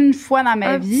tatouer une fois dans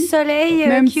ma vie. Un petit soleil.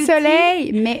 Un petit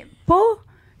soleil, mais pas...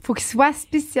 Faut qu'il soit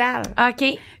spécial. OK.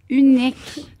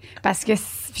 Unique. Parce que...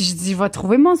 Puis je dis, je vais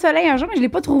trouver mon soleil un jour, mais je l'ai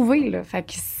pas trouvé, là. Fait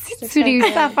que si tu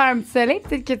réussis à faire un petit soleil,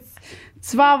 peut-être que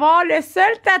tu vas avoir le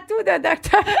seul tatou de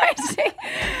Dr. Magic.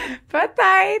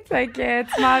 Peut-être. Fait que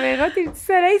tu m'enverras tes petits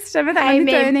soleils si jamais t'as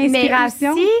une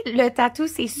inspiration. Mais aussi, le tatou,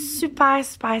 c'est super,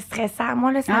 super stressant.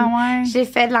 Moi, là, j'ai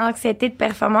fait de l'anxiété de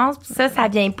performance, puis ça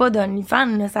vient pas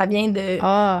d'Onlyfans, là. Ça vient de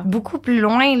beaucoup plus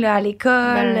loin, là, à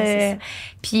l'école.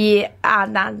 Puis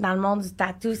dans le monde du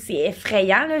tatou, c'est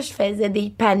effrayant, là. Je faisais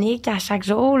des paniques à chaque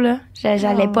jour, là.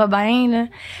 J'allais pas bien, là.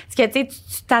 Parce que, tu sais,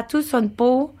 tu tatoues sur une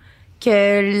peau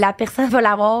que la personne va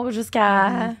l'avoir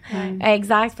jusqu'à...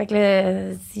 Exact. Fait que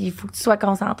là, il faut que tu sois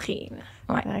concentré.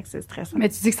 Ouais. C'est stressant. Mais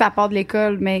tu dis que ça part de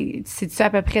l'école, mais sais-tu à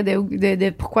peu près de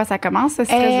pourquoi ça commence, ce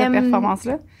stress de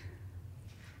performance-là?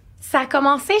 Ça a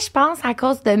commencé, je pense, à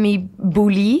cause de mes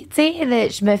bullies. Tu sais,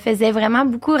 je me faisais vraiment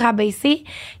beaucoup rabaisser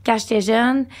quand j'étais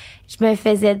jeune. Je me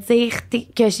faisais dire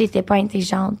que j'étais pas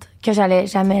intelligente, que j'allais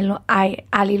jamais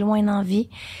aller loin dans la vie.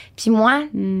 Puis moi,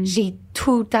 j'ai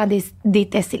tout le temps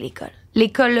détesté l'école.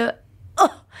 L'école, là,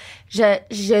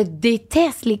 je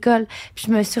déteste l'école. Puis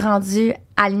je me suis rendue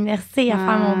à l'université à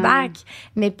faire mon bac.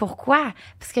 Mais pourquoi?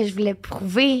 Parce que je voulais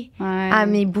prouver à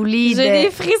mes bullies. J'ai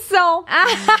des frissons!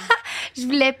 Je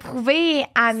voulais prouver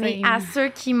à ceux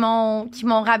qui m'ont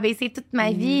rabaissé toute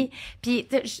ma vie. Puis,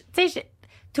 tu sais,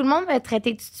 tout le monde me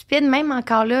traitait de stupide. Même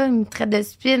encore là, ils me traitent de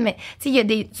stupide. Mais, tu sais, il y a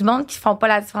du monde qui font pas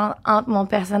la différence entre mon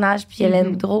personnage puis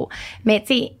Hélène Boudreau. Mais,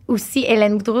 tu sais, aussi,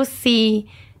 Hélène Boudreau, c'est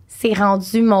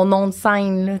rendu mon nom de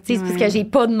scène, là. Tu sais, c'est parce que j'ai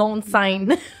pas de nom de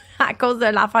scène à cause de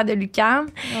l'affaire de l'UQAM.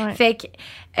 Fait que,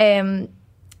 tu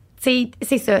sais,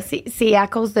 c'est ça. C'est à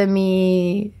cause de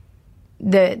mes...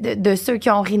 de ceux qui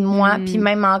ont ri de moi, puis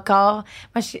même encore,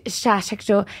 moi, à chaque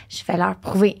jour, je vais leur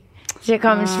prouver. Je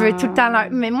veux tout le temps leur...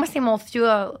 Mais moi, c'est mon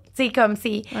fuel. Tu sais, comme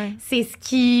c'est ce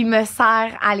qui me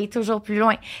sert à aller toujours plus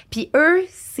loin. Puis eux,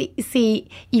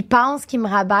 ils pensent qu'ils me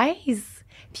rabaissent,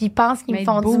 puis ils pensent qu'ils me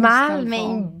font du mal, mais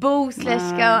ils me boostent, là. Je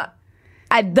suis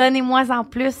comme, donnez-moi en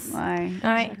plus.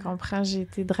 Je comprends, j'ai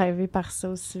été drivée par ça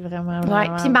aussi, vraiment.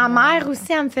 Puis ma mère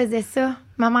aussi, elle me faisait ça.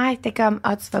 Ma mère était comme,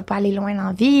 tu vas pas aller loin dans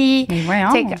la vie. Mais voyons.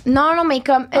 Non, mais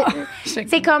comme,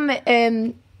 c'est comme,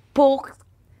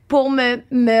 pour me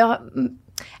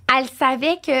elle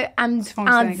savait que en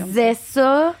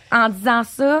disant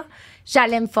ça,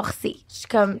 j'allais me forcer. Je suis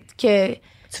comme que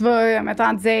tu vas,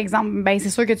 mettons, dire, exemple, ben c'est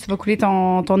sûr que tu vas couler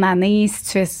ton année si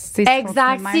tu fais...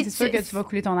 Exact. C'est sûr que tu vas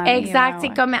couler ton année. Exact.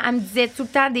 C'est comme, elle me disait tout le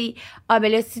temps ben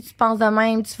là, si tu penses de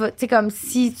même, tu vas, tu sais, comme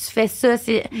si tu fais ça,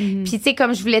 c'est... Puis, tu sais,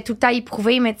 comme je voulais tout le temps y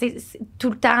prouver, mais tu sais, tout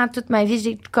le temps, toute ma vie,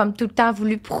 j'ai comme tout le temps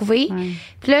voulu prouver.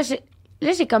 Puis là,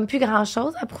 j'ai comme plus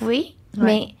grand-chose à prouver,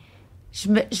 mais je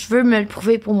veux me le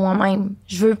prouver pour moi-même.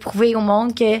 Je veux prouver au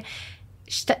monde que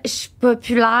je suis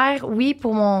populaire, oui,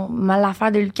 pour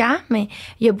l'affaire de Lucas, mais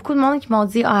il y a beaucoup de monde qui m'ont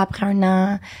dit, après 1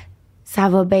 an, ça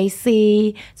va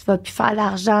baisser, tu vas plus faire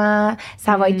d'argent,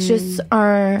 ça va être juste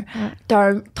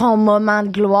ton moment de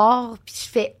gloire. Puis je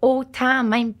fais autant,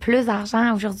 même plus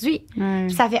d'argent aujourd'hui.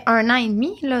 Puis ça fait 1 an et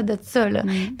demi, là, de ça, là.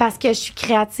 Parce que je suis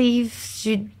créative,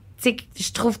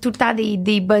 je trouve tout le temps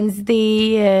des bonnes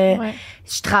idées.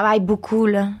 Je travaille beaucoup,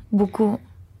 là, beaucoup.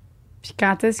 Puis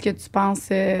quand est-ce que tu penses,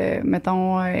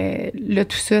 mettons, là,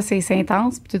 tout ça, c'est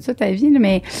intense, puis tout ça, ta vie, là,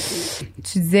 mais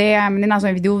tu disais, amener dans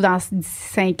une vidéo d'ici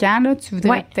 5 ans, là, tu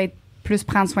voudrais peut-être plus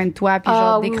prendre soin de toi, puis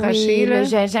genre décrocher, là.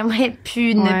 J'aimerais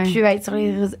ne plus être sur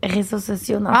les réseaux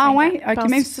sociaux dans 5 ans. OK,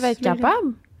 même si tu vas être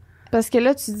capable? Parce que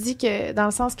là, tu dis que, dans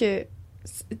le sens que,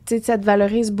 tu sais, ça te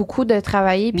valorise beaucoup de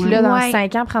travailler, puis là, dans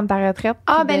 5 ans, prendre ta retraite.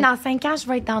 Dans 5 ans, je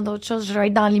vais être dans d'autres choses. Je vais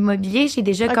être dans l'immobilier. J'ai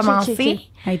déjà commencé. Okay.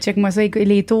 Hey, check-moi ça,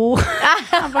 les tours. Ça,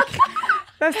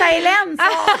 c'est Hélène, ça.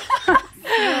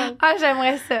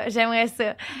 J'aimerais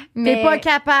ça. Mais... T'es pas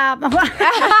capable.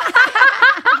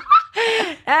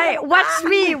 Hey, watch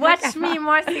me.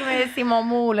 Moi, c'est mon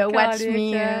mot, là. Watch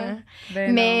me.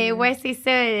 Mais ouais, c'est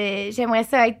ça. J'aimerais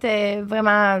ça être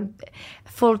vraiment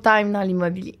full-time dans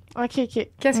l'immobilier. OK.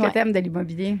 Qu'est-ce que t'aimes de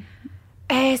l'immobilier?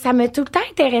 Ça m'a tout le temps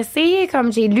intéressée.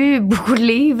 Comme j'ai lu beaucoup de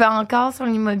livres encore sur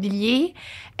l'immobilier.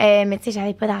 Mais tu sais,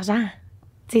 j'avais pas d'argent.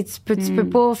 Tu peux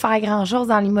pas faire grand-chose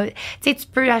dans l'immobilier. Tu sais, tu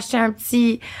peux acheter un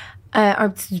petit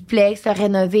duplex, le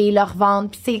rénover, le revendre,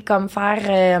 puis tu sais, comme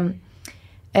faire...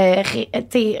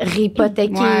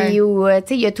 réhypothéquer ou tu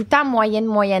sais il y a tout le temps moyen de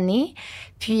moyenner.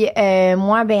 Puis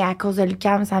moi à cause de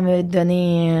l'UQAM, ça m'a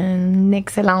donné une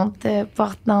excellente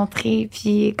porte d'entrée,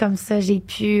 puis comme ça j'ai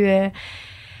pu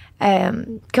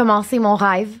commencer mon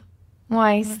rêve.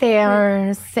 C'était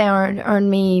un de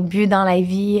mes buts dans la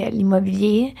vie,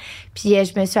 l'immobilier. Puis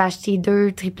je me suis acheté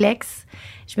 2 triplex.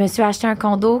 Je me suis acheté un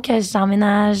condo que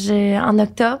j'emménage en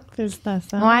octobre.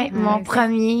 Félicitations. Mon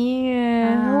premier.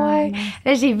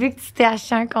 Là, j'ai vu que tu t'es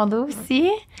acheté un condo aussi.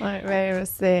 C'est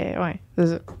ça.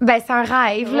 C'est un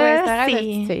rêve, là. C'est un rêve de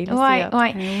petite fille, là,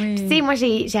 Puis, tu sais, moi,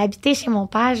 j'ai habité chez mon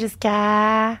père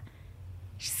jusqu'à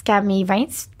mes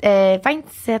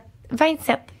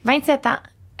 27 ans.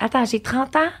 Attends, j'ai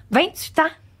 30 ans, 28 ans.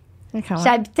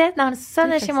 J'habitais dans le sol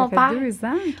de chez mon père. Ça fait 2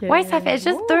 ans que... Oui, ça fait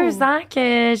juste 2 ans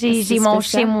que j'ai mon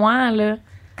chez moi, là.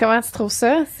 Comment tu trouves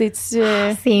ça? C'est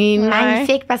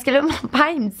magnifique parce que là, mon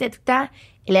père, il me disait tout le temps,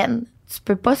 Hélène, tu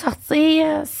peux pas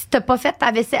sortir si t'as pas fait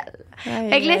ta vaisselle.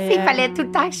 Fait que là, il fallait tout le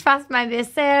temps que je fasse ma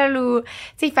vaisselle ou, tu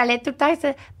sais, il fallait tout le temps que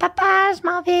papa, je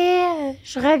m'en vais,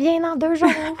 je reviens dans 2 jours,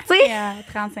 tu sais.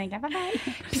 35 ans, papa.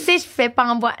 Puis, tu sais, je pouvais pas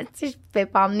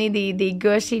emmener des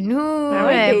gars chez nous.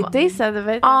 L'été, ça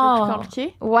devait être un peu plus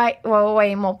compliqué. Ouais,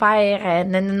 mon père,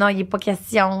 non, il est pas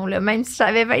question, là, même si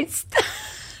j'avais 28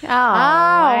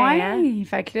 ans. Ouais.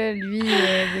 Fait que là, lui,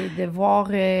 de voir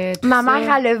tout ma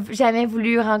mère, elle a jamais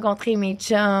voulu rencontrer mes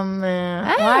chums.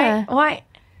 Ouais.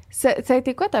 Ça a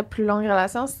été quoi ta plus longue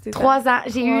relation? 3 ans.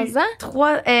 J'ai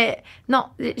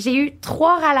eu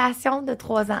 3 relations de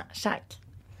 3 ans chaque.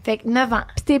 Fait que 9 ans.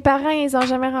 Puis tes parents, ils ont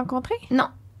jamais rencontré? Non.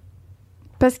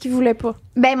 Parce qu'ils voulaient pas?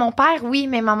 Mon père, oui,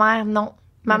 mais ma mère, non.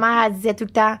 Ma mère, elle disait tout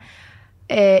le temps...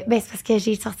 c'est parce que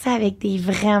j'ai sorti avec des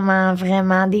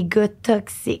des gars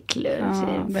toxiques, là.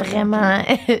 Vraiment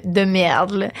de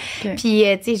merde, là. Okay. Puis,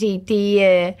 tu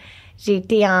sais, j'ai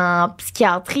été en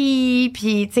psychiatrie,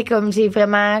 puis, tu sais, comme j'ai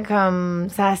vraiment, comme,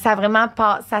 ça s'est vraiment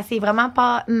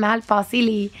pas mal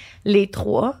passé les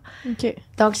 3. OK.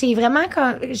 Donc, j'ai vraiment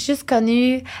juste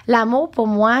connu l'amour pour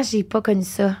moi, j'ai pas connu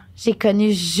ça. J'ai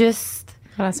connu juste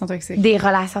des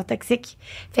relations toxiques.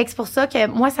 Fait que c'est pour ça que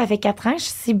moi, ça fait 4 ans que je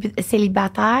suis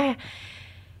célibataire.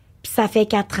 Puis ça fait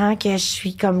 4 ans que je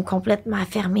suis comme complètement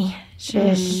fermée.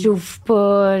 J'ouvre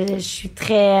pas, je suis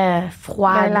très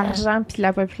froide. L'argent puis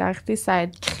la popularité, ça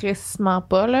aide crissement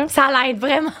pas, là. Ça l'aide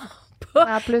vraiment pas.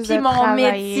 pas. En plus puis de mon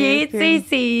travailler, métier, tu sais,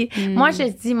 c'est... Moi, je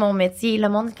dis mon métier. Le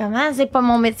monde est comme, c'est pas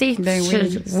mon métier. Ben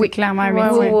oui, c'est clairement un Oui,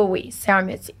 métier. oui, c'est un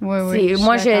métier. Oui,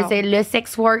 moi, c'est le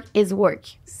sex work is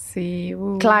work. C'est...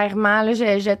 Clairement, là,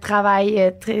 je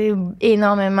travaille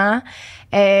énormément.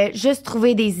 Juste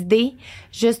trouver des idées,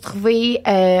 juste trouver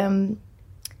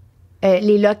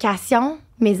les locations,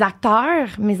 mes acteurs,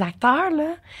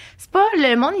 là. C'est pas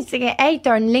le monde, il dit, hey,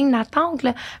 t'as une ligne d'attente,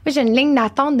 là. Moi, j'ai une ligne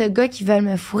d'attente de gars qui veulent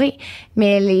me fourrer.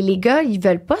 Mais les gars, ils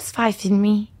veulent pas se faire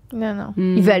filmer. Non.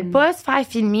 Ils veulent pas se faire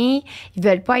filmer, ils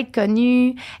veulent pas être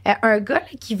connus. Un gars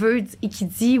là, qui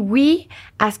dit oui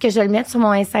à ce que je le mette sur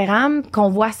mon Instagram, qu'on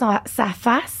voit sa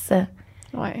face,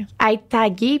 être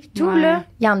tagué pis tout, là,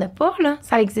 il y en a pas, là,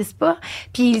 ça n'existe pas.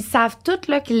 Puis ils savent tous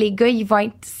là, que les gars, ils vont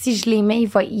être, si je les mets,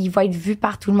 ils vont être vus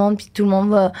par tout le monde puis tout le monde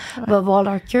va voir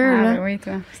leur queue, là. Oui,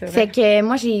 toi, c'est vrai. Fait que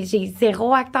moi, j'ai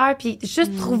 0 acteur, puis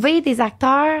juste trouver des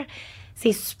acteurs,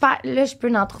 c'est super. Là, je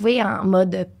peux en trouver en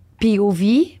mode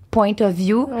POV, point of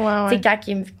view. Tu sais, quand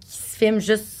ils se filment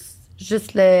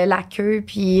juste la queue,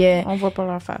 puis... on voit pas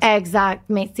leur face. Exact.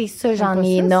 Mais tu sais, ça, j'en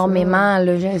ai énormément,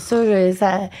 là.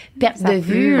 Ça perte de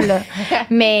vue, là.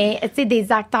 Mais, tu sais,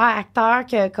 des acteurs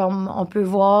que, comme on peut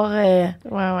voir...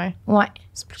 Ouais.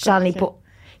 J'en ai pas.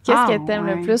 Qu'est-ce que t'aimes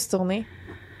le plus tourner?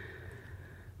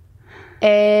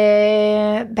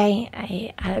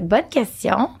 Bonne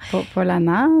question. Pas la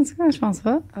nage, je pense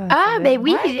pas. Ben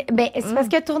oui. Ben, c'est parce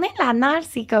que tourner la nage,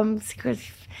 c'est comme...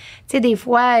 Tu sais, des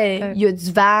fois, il y a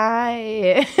du vent.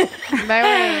 Ben oui.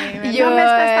 Mais non, mais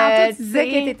c'est parce que tantôt, tu disais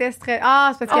que t'étais stressée.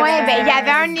 Ah, c'est parce qu'il il y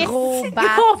avait un gros bat.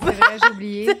 C'est vrai, j'ai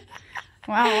oublié.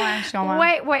 Ouais, je comprends.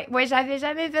 Ouais, j'avais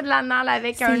jamais vu de la nage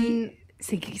avec un...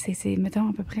 C'est, mettons,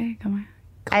 à peu près, comment?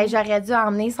 Hey, j'aurais dû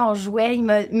emmener son jouet. Il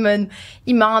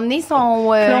m'a emmené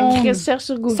son... Chris cherche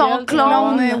sur Google. Son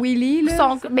clone. Willy,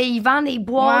 là. Mais il vend des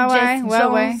boîtes Jesse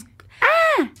Jones. Ouais.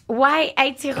 Ah! Ouais,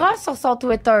 hey, t'iras sur son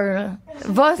Twitter. Là.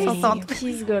 Va sur son Twitter.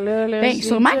 Qui, ce gars-là? Là, ben,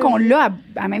 sûrement qu'on l'a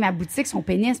même à boutique, son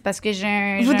pénis, parce que j'ai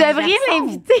un... Vous devriez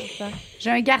l'inviter.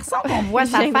 J'ai un garçon qu'on voit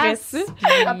sa face.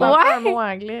 Il parle pas un mot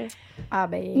anglais. Ah,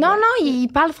 ben... Non, il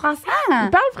parle français.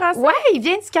 Il parle français? Ouais, il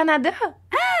vient du Canada.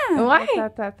 Ouais.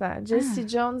 Attends. Jesse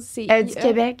Jones, c'est... du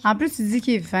Québec. En plus, tu dis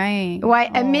qu'il est fin. Ouais,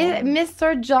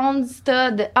 Mr. Jones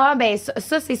Stud. Ah, ben,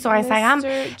 ça c'est sur Instagram.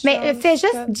 Mais fais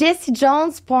juste Jesse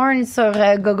Jones porn sur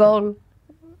Google.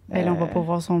 Ben là, on va pas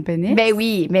voir son pénis. Ben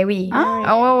oui. Oui,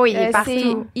 il est partout.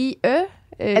 C'est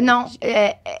I-E? Non,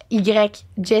 Y.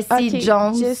 Jesse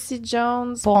Jones. Jesse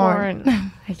Jones porn.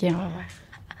 OK, on va voir.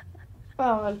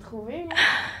 On va le trouver, là.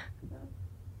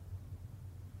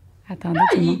 Attendez,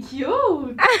 tout le monde. Il est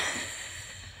cute!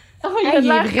 Il est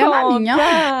vraiment mignon.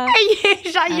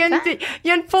 Genre, il y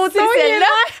a une photo, c'est celle-là.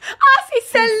 Ah,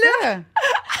 c'est celle-là.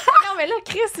 Non, mais là,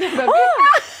 Chris, il est pas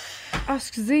Ah,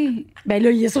 excusez. Ben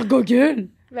là, il est sur Google.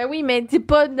 Ben oui, mais dis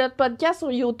pas notre podcast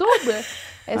sur YouTube.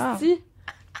 Esti.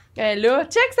 Ben là,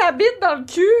 check sa bite dans le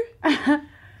cul.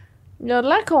 Il a de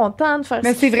l'air content de faire ça.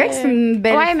 Mais c'est vrai que c'est une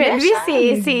belle flèche. Ouais, mais lui,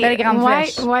 c'est... Une belle grande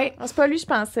flèche. Ouais. C'est pas lui, je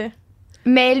pensais.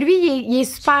 Mais lui, il est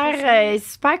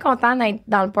super content d'être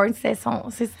dans le porn. C'était son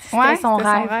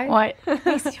rêve. Ouais.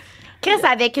 Chris,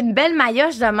 avec une belle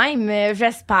maillotche de même,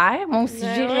 j'espère. Moi aussi,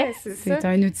 je dirais. Ouais, c'est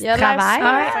un outil de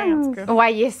travail.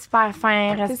 Ouais, il est super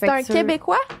fin, respectueux. C'est un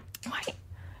Québécois? Ouais.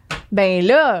 Ben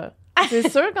là, c'est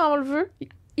sûr qu'on le veut.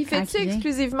 Il fait-tu Okay.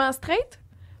 exclusivement straight?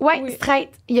 Ouais, oui, straight.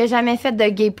 Il a jamais fait de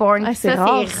gay porn. Ah, c'est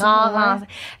rare.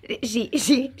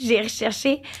 J'ai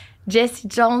recherché Jesse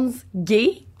Jones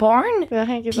gay porn.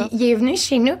 Puis il est venu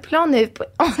chez nous. Puis là, on a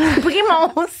pris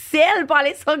mon sel pour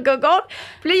aller sur Google.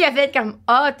 Puis là, il a fait comme,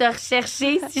 t'as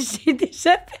recherché si j'ai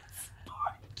déjà fait du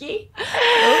porn gay.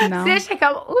 Tu sais, j'étais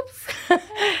comme, oups.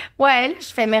 Ouais, là, je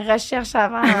fais mes recherches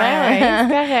avant. Ouais, c'est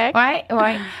correct.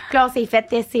 Ouais. Puis là, on s'est fait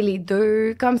tester les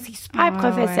deux. Comme c'est super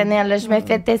professionnel. Là, je me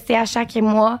fais tester à chaque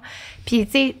mois. Puis,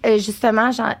 tu sais, justement,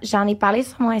 j'en ai parlé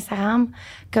sur mon Instagram.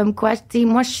 Comme quoi, tu sais,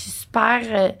 moi, je suis super...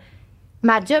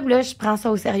 ma job, là, je prends ça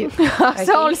au sérieux. Okay?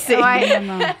 Ça, on le sait. Ouais.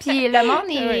 Puis le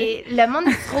monde,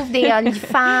 il trouve des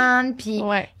Onlyfans, puis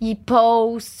il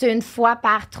poste une fois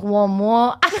par 3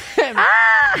 mois.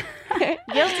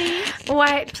 Guilty.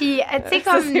 Ouais, puis tu sais,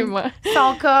 comme, ils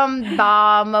sont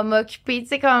comme, m'occuper, tu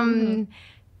sais, comme...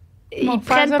 Ils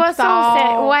prennent pas ça au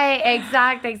sérieux. Ouais,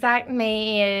 exact.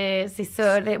 Mais c'est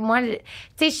ça. Moi, tu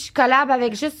sais, je collab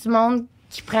avec juste du monde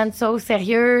qui prennent ça au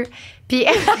sérieux. Puis...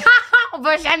 on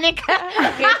va jamais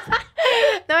collaborer.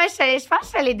 Non, mais je pense que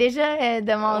je te l'ai déjà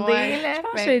demandé. Ouais. Là. Je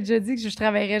pense que je t'ai déjà dit que je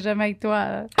travaillerais jamais avec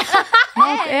toi. Non,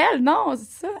 contre elle. Non,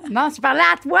 c'est ça. Non, je parlais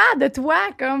à toi, de toi,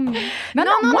 comme... Non,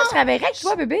 moi, je travaillerais avec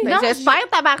toi, bébé. Mais j'espère,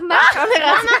 tabarnak. Non,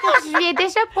 je lui ai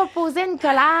déjà proposé une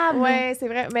collab. Ouais, c'est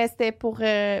vrai. Mais c'était pour...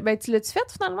 Ben, tu l'as-tu fait,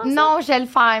 finalement? Non, je vais le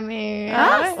faire, mais...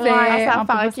 on peut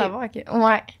pas savoir. OK.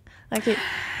 Ouais. OK.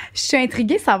 Je suis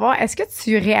intriguée de savoir, est-ce que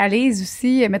tu réalises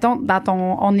aussi, mettons, dans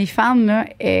ton Onlyfans, là,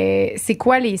 c'est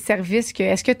quoi les services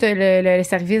est-ce que tu as le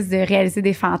service de réaliser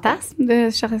des fantasmes de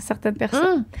certaines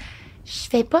personnes? Je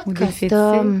fais pas de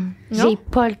custom. J'ai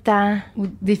pas le temps. Ou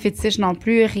des fétiches non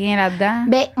plus, rien là-dedans?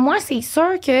 Ben, moi, c'est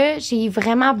sûr que j'ai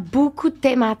vraiment beaucoup de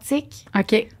thématiques.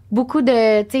 OK. Beaucoup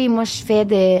de, tu sais, moi, je fais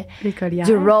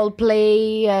du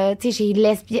roleplay, tu sais, j'ai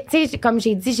lesbienne. Tu sais, comme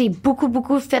j'ai dit, j'ai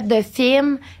beaucoup fait de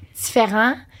films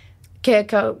différents que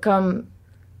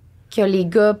les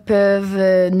gars peuvent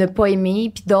ne pas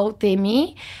aimer, puis d'autres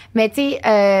aimer. Mais tu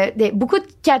sais, beaucoup de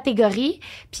catégories.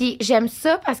 Puis j'aime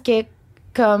ça parce que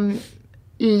comme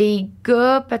les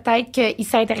gars, peut-être qu'ils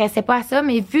s'intéressaient pas à ça,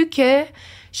 mais vu que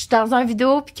je suis dans une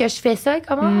vidéo puis que je fais ça,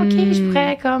 comme OK, je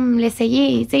pourrais comme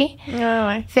l'essayer, tu sais.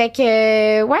 Ouais. Fait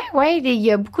que ouais, il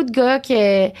y a beaucoup de gars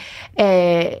que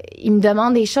ils me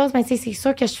demandent des choses, mais tu sais, c'est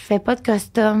sûr que je fais pas de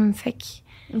custom, fait que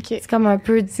c'est comme un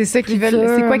peu c'est ça qu'ils veulent.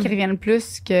 C'est quoi qui revient le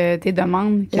plus que tes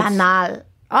demandes? L'anal.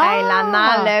 Hey,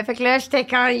 l'anal. Fait que là, j'étais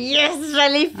comme, yes,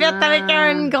 je l'ai faite avec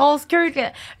une grosse queue.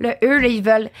 Le eux, là, ils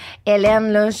veulent,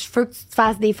 Hélène, là, je veux que tu te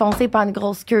fasses défoncer par une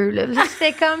grosse queue, là.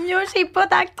 J'étais comme, yo, j'ai pas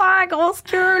d'acteur à grosse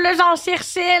queue, là, j'en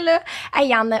cherchais, là. Hey,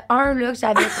 il y en a un, là, que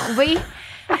j'avais trouvé.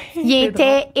 Il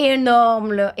était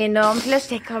énorme, là, énorme. Puis là,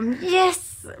 j'étais comme, yes!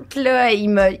 Puis là, il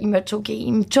m'a choqué.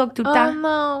 Il me choque tout le temps.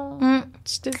 Oh non!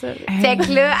 Je suis désolée. Fait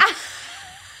que là...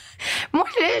 Moi,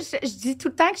 là, je dis tout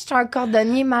le temps que je suis un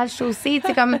cordonnier mal chaussé. Tu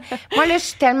sais, comme... Moi, là, je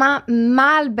suis tellement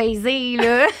mal baisée,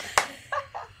 là.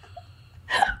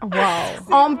 Wow!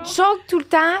 On me choque tout le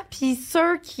temps, puis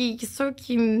ceux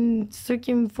qui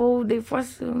me faut, des fois,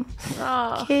 ça...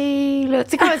 OK, là. Tu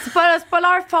sais, comme, c'est pas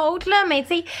leur faute, là, mais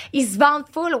tu sais, ils se vendent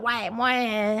full. Ouais, moi...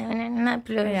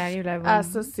 Puis là, Il arrive là-bas. Ah,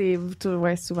 ça, c'est...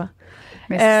 Ouais, souvent.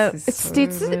 Mais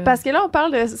parce que là, on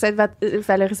parle de s'être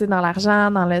valorisé dans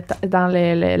l'argent, dans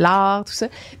l'art, tout ça.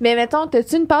 Mais mettons,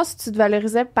 t'as-tu une passe où tu te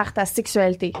valorisais par ta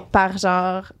sexualité? Par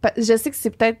genre... Je sais que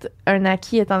c'est peut-être un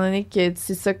acquis, étant donné que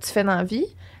c'est ça que tu fais dans la vie,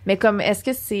 mais comme, est-ce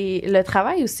que c'est le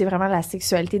travail ou c'est vraiment la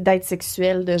sexualité, d'être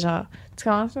sexuelle, de genre... Tu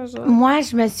comprends ça, genre? Moi,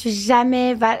 je me suis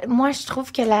jamais... Moi, je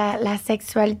trouve que la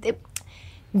sexualité...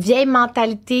 Vieille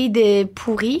mentalité de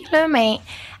pourri, là, mais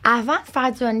avant de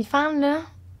faire du OnlyFans, là,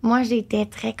 moi, j'étais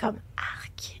très comme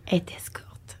arc, elle est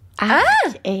escorte.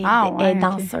 Arc, elle est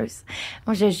danseuse. Okay.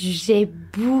 Moi, je jugeais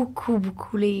beaucoup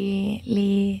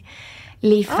les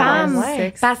femmes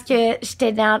parce que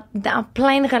j'étais dans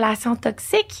plein de relations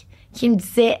toxiques qui me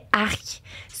disaient arc,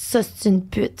 ça, c'est une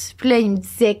pute. Puis là, ils me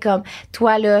disaient comme,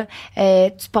 toi, là,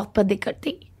 tu portes pas de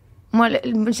décolleté. Moi,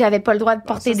 j'avais pas le droit de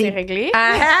porter des... C'est réglé.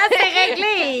 C'est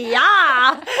réglé!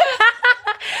 Ah!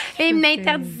 Et il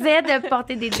m'interdisait de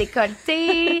porter des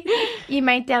décolletés. Il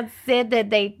m'interdisait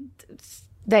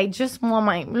d'être juste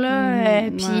moi-même, là.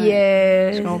 Puis,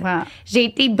 je comprends. J'ai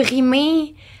été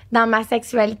brimée dans ma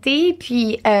sexualité.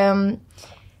 Puis,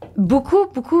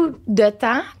 beaucoup de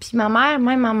temps. Puis ma mère,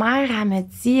 elle me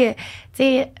dit... tu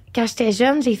sais, quand j'étais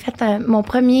jeune, j'ai fait mon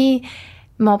premier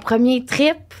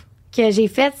trip que j'ai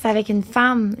fait, c'est avec une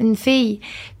femme, une fille.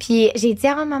 Puis j'ai dit,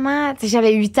 maman, tu sais,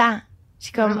 j'avais 8 ans.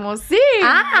 J'ai comme... Moi aussi!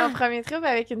 Mon premier trip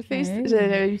avec une fille,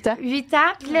 j'avais 8 ans. 8 ans,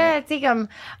 puis là, tu sais, comme,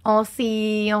 on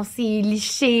s'est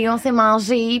liché, on s'est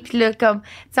mangé, puis là, comme, tu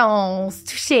sais, on se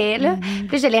touchait, là.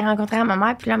 Puis là, je l'ai rencontré à ma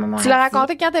mère, puis là, maman... Tu l'as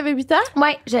raconté quand t'avais 8 ans?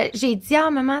 Ouais, j'ai dit,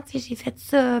 maman, tu sais, j'ai fait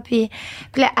ça, puis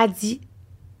là, elle dit,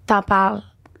 t'en parles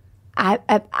à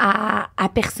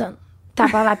personne. T'en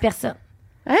parles à personne.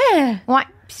 Hein? Ouais.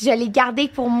 Puis je l'ai gardé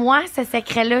pour moi, ce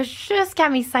secret-là, jusqu'à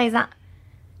mes 16 ans.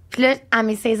 Puis là, à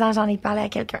mes 16 ans, j'en ai parlé à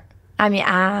quelqu'un. À mes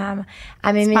meilleurs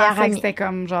amis. C'était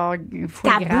comme genre fou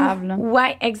grave, là.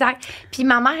 Ouais, exact. Puis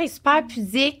ma mère est super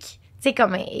pudique. Tu sais,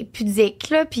 comme, elle est pudique,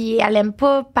 là. Puis elle aime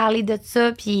pas parler de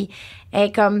ça. Puis elle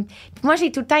est comme... Puis moi,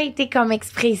 j'ai tout le temps été comme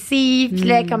expressive. Puis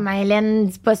là, comme Hélène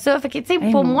dit pas ça. Fait que, tu sais,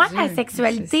 pour moi, la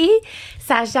sexualité,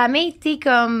 ça a jamais été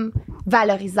comme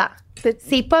valorisant.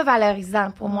 C'est pas valorisant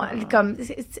pour moi. Comme,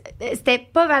 c'était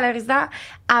pas valorisant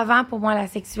avant pour moi, la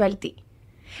sexualité.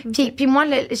 Okay. Puis moi,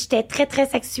 j'étais très, très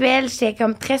sexuelle. J'étais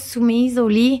comme très soumise au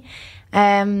lit.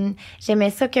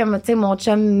 J'aimais ça que, tu sais, mon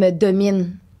chum me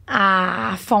domine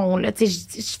à fond, là. Tu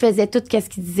sais, je faisais tout ce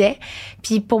qu'il disait.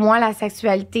 Puis pour moi, la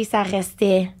sexualité, ça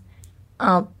restait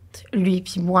entre lui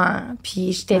puis moi.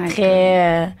 Puis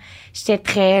j'étais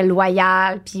très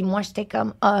loyale. Puis moi, j'étais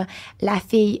comme, la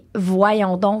fille,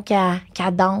 voyons donc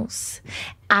qu'elle danse.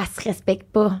 Elle se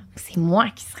respecte pas. C'est moi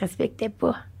qui se respectais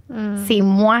pas. C'est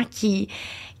moi qui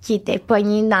était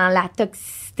pognée dans la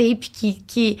toxicité puis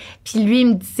lui, il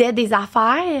me disait des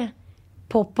affaires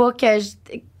pour pas que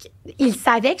il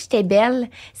savait que j'étais belle,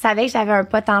 il savait que j'avais un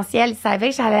potentiel, il savait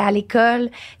que j'allais à l'école,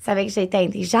 il savait que j'étais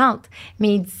intelligente,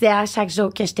 mais il disait à chaque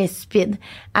jour que j'étais stupide,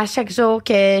 à chaque jour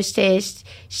que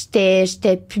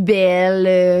j'étais plus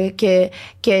belle, que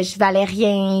je valais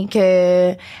rien,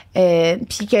 que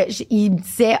puis que il me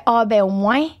disait ben au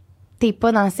moins t'es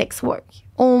pas dans le sex work,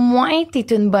 au moins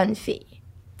t'es une bonne fille,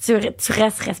 tu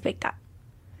restes respectable.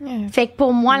 Fait que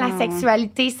pour moi la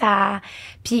sexualité ça,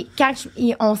 puis quand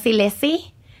on s'est laissé,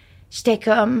 j'étais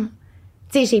comme,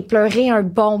 tu sais, j'ai pleuré un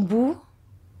bon bout.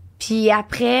 Puis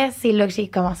après, c'est là que j'ai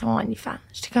commencé mon Onlyfans.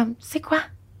 J'étais comme, c'est quoi?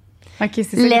 OK, c'est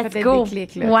ça qui a fait le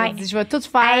déclic, là. Ouais. Dit, je vais tout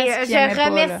faire. Je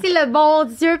remercie le bon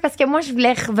Dieu parce que moi, je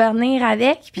voulais revenir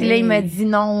avec. Puis là, il m'a dit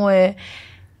non,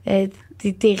 t'es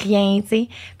rien, tu sais.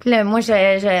 Puis là, moi,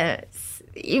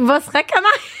 il va se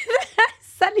reconnaître.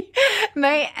 Salut!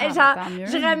 Mais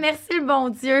je remercie le bon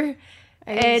Dieu.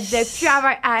 De plus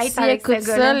avoir à être avec écoute ce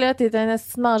gars-là. ça, là, t'es un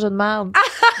esti de mangeur de merde.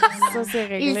 Ça, c'est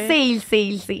réglé.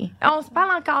 Il sait. On se parle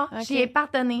encore. Okay. J'y ai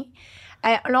pardonné.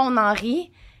 Là, on en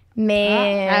rit.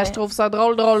 Mais... je trouve ça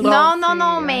drôle.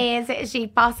 Non, mais j'ai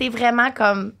passé vraiment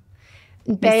comme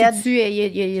une période...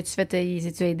 Mais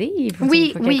as-tu aidé?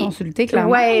 Oui. Faut qu'il ait consulté,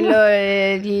 clairement. Oui,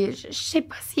 là, je sais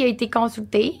pas s'il a été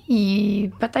consulté.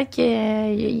 Peut-être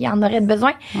qu'il en aurait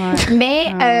besoin. Ouais.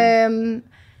 Mais...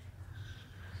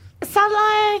 ça a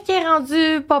l'air qu'il est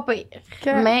rendu pas pire.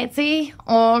 Okay. Mais, tu sais,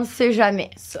 on le sait jamais,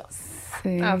 ça.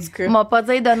 En tout cas. On m'a pas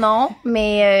dit de non,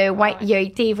 mais il a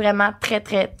été vraiment très,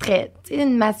 très, très... Tu sais,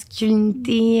 une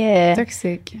masculinité...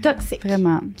 toxique.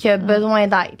 Vraiment. Qui a besoin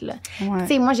d'aide, là. Ouais. Tu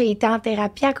sais, moi, j'ai été en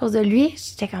thérapie à cause de lui.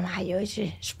 J'étais comme, aïe, je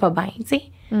suis pas bien, tu sais.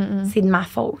 C'est de ma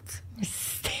faute.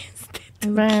 C'était tout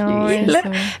lui, là.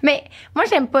 Mais moi,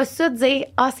 j'aime pas ça de dire,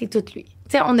 c'est tout lui.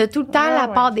 Tu sais, on a tout le temps la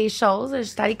part des choses.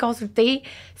 J'étais allée consulter.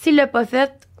 S'il l'a pas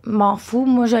fait, m'en fous.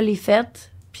 Moi, je l'ai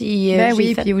faite. Puis,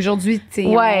 puis aujourd'hui, tu sais.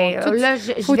 Ouais, là,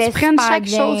 faut que tu prennes chaque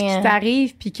chose qui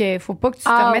t'arrive, puis qu'il faut pas que tu te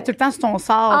remettes tout le temps sur ton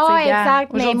sort.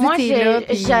 Exact. Mais moi,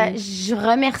 je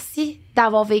remercie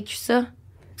d'avoir vécu ça.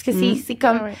 Parce que c'est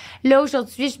comme, là,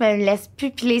 aujourd'hui, je me laisse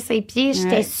plus piler ses pieds.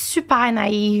 J'étais super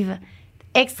naïve.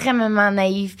 Extrêmement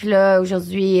naïve. Puis là,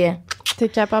 aujourd'hui... T'es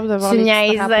capable de voir les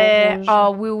niaises.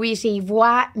 Oui, j'ai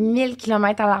vois 1000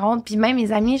 km à la ronde. Puis même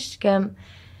mes amis, je suis comme,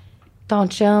 ton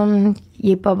chum,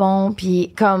 il est pas bon.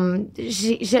 Puis comme,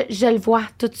 je le vois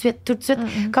tout de suite.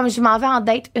 Comme je m'en vais en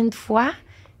date une fois,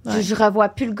 je revois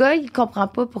plus le gars, il comprend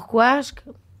pas pourquoi.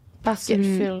 Parce que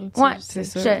c'est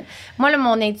ça. Moi, là,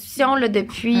 mon intuition, là,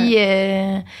 depuis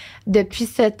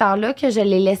ce temps-là que je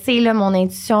l'ai laissé, là, mon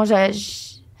intuition,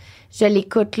 je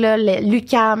l'écoute, là.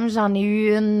 L'UQAM, j'en ai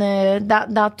eu une.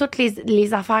 Dans toutes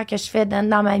les affaires que je fais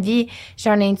dans ma vie, j'ai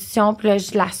une intuition, puis là,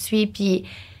 je la suis, puis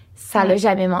ça l'a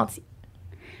jamais menti.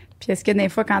 Puis est-ce que des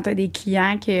fois, quand tu as des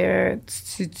clients que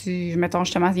mettons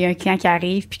justement, il y a un client qui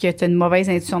arrive, puis que tu as une mauvaise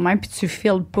intuition de même, puis tu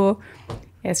files pas,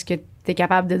 est-ce que tu es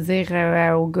capable de dire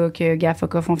au gars que, gars,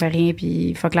 fuck off, on fait rien,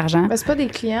 puis fuck l'argent? Ben, c'est pas des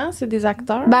clients, c'est des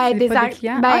acteurs. Ben, des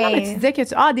clients. Non, mais tu disais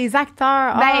que des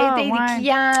acteurs. Des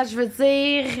clients, je veux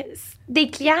dire, des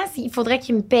clients, il faudrait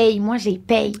qu'ils me payent. Moi, je les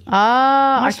paye.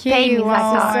 Moi, je paye mes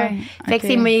acteurs. Fait que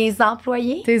c'est mes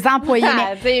employés. Tes employés.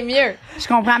 C'est mieux. Je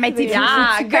comprends, mais faut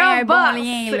que tu crées un bon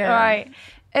lien, là.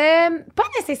 Pas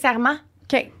nécessairement.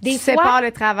 OK. Tu sépares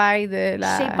le travail de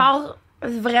la... Je sépare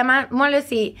vraiment. Moi, là,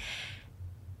 c'est...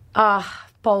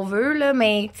 pauvre, là,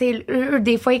 mais, tu sais, eux,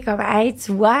 des fois, ils sont comme, hey,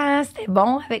 tu vois, c'était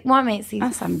bon avec moi, mais c'est...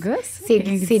 ça me gosse. C'est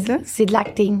de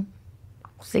l'acting.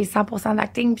 C'est 100%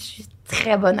 d'acting, puis je suis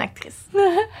très bonne actrice.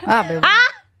 Ben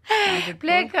oui. Puis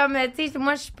là, comme, tu sais,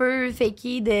 moi, je peux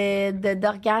faker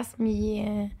d'orgasme, tu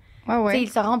sais, ils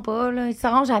sauront pas, là, ils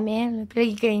sauront jamais, là. Puis là,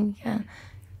 ils gagnent.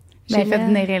 J'ai fait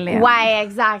venir Hélène. Ouais,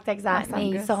 exact, mais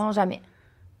ils sauront jamais.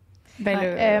 Tu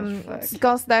te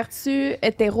considères-tu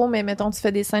hétéro, mais mettons, tu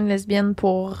fais des scènes lesbiennes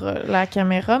pour la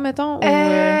caméra, mettons?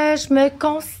 Je me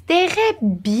considérais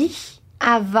bi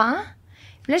avant.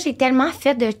 Là, j'ai tellement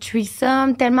fait de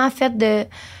threesome, tellement fait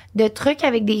de trucs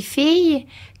avec des filles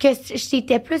que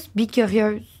j'étais plus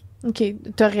bi-curieuse. OK.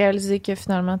 T'as réalisé que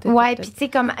finalement, t'étais... Ouais, puis tu sais,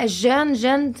 comme jeune,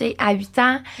 tu sais, à 8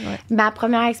 ans, ma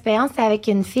première expérience, c'était avec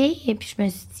une fille. Et puis je me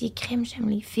suis dit, crème, j'aime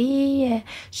les filles,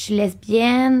 je suis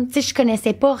lesbienne. Tu sais, je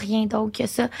connaissais pas rien d'autre que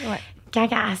ça. Ouais. Quand,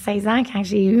 à 16 ans, quand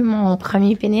j'ai eu mon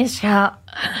premier pénis, je suis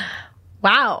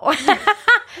wow!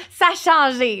 ça a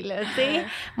changé, là, tu sais.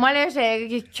 Moi, là,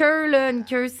 une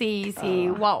queue, c'est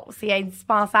wow, c'est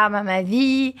indispensable à ma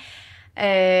vie.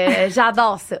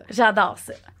 J'adore ça.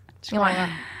 Ouais.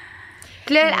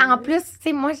 Puis là, en plus, tu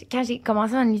sais, moi, quand j'ai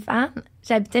commencé Onlyfans,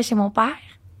 j'habitais chez mon père.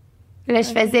 Là, je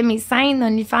faisais mes scènes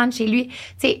Onlyfans chez lui. Tu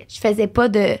sais, je faisais pas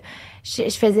de... Je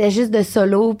faisais juste de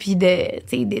solo puis de,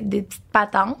 tu sais, des petites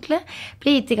patentes, là.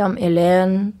 Puis là, il était comme,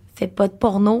 Hélène, fais pas de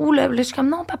porno, là. Là, je suis comme,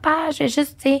 non, papa, je vais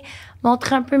juste, tu sais,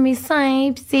 montrer un peu mes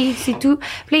seins, puis tu sais, c'est tout.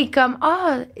 Puis là, il est comme,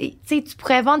 tu sais, tu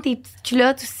pourrais vendre tes petites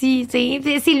culottes aussi, tu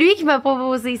sais. C'est lui qui m'a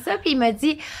proposé ça, puis il m'a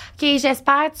dit, OK,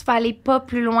 j'espère que tu vas aller pas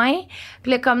plus loin.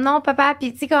 Puis là, comme, non, papa,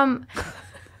 puis tu sais, comme...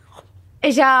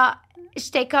 Genre,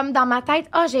 j'étais comme dans ma tête,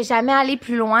 j'ai jamais allé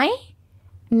plus loin,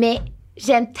 mais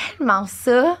j'aime tellement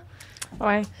ça.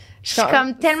 Ouais. Je suis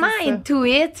comme tellement into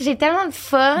it. J'ai tellement de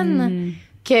fun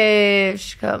que je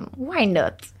suis comme, why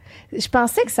not? Je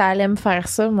pensais que ça allait me faire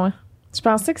ça, moi. Je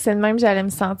pensais que c'est le même que j'allais me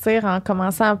sentir en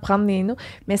commençant à prendre des noms,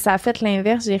 mais ça a fait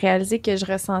l'inverse. J'ai réalisé que je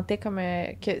ressentais comme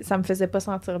que ça me faisait pas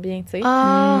sentir bien, tu sais.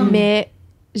 Mais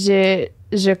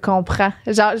je comprends.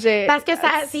 Genre, parce que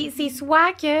c'est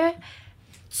soit que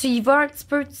tu y vas un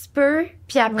petit peu,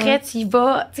 puis après tu y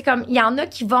vas, tu sais, comme il y en a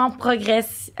qui vont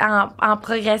en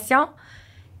progression,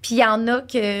 puis il y en a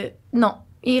que non,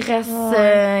 il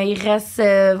reste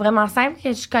vraiment simple.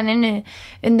 Je connais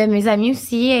une de mes amies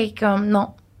aussi, elle est comme non,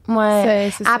 moi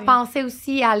elle pensait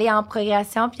aussi aller en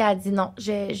progression, puis elle a dit non,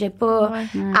 je vais pas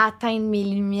atteindre mes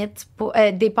limites, pour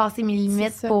dépasser mes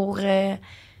limites pour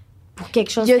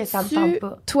quelque chose que ça me tente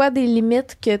pas. Toi, des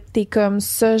limites que t'es comme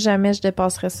ça, jamais je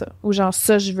dépasserais ça? Ou genre,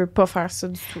 ça, je veux pas faire ça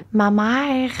du tout? Ma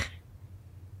mère,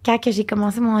 quand que j'ai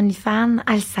commencé mon OnlyFans,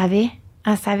 elle savait.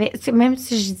 Même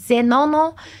si je disais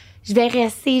non, je vais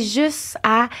rester juste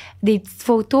à des petites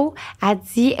photos, elle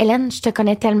dit, Hélène, je te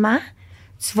connais tellement.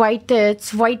 Tu vas être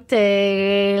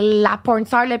la porn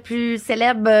star la plus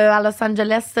célèbre à Los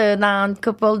Angeles dans une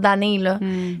couple d'années, là.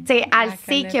 Tu sais, elle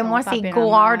sait que moi, c'est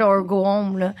go hard or go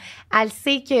home, là. Elle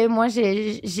sait que moi,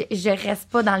 je reste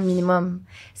pas dans le minimum.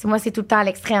 Moi, c'est tout le temps à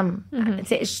l'extrême. Tu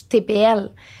sais, je suis TPL.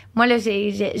 Moi, là,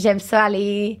 j'aime ça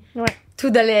aller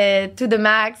to the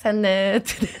max and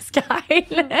to the sky,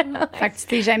 là. Fait que tu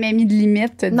t'es jamais mis de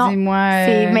limite, dis-moi.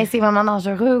 Mais c'est vraiment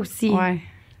dangereux aussi. Ouais.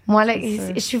 Moi, là,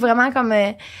 je suis vraiment comme...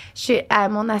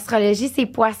 mon astrologie, c'est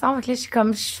poisson. Donc là,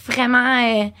 je suis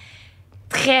vraiment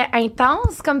très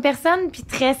intense comme personne, puis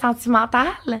très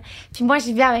sentimentale. Puis moi,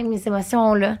 je vis avec mes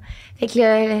émotions, là. Fait que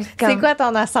là, c'est quoi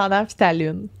ton ascendant puis ta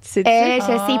lune? Je sais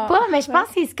pas, mais je pense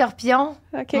que c'est Scorpion.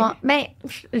 OK. Moi, mais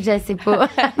je sais pas. OK,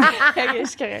 je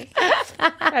suis correcte.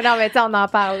 Non, mais tu sais, on en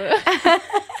parle, là.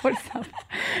 Faut le savoir.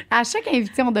 À chaque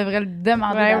invité, on devrait le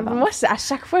demander d'abord. Moi, à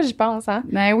chaque fois, j'y pense, hein.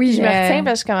 Ben oui. Je me retiens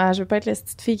parce que je veux pas être la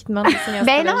petite fille qui demande des signes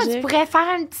astrologiques. Ben non, tu pourrais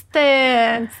faire une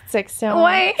petite section.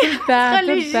 Ouais.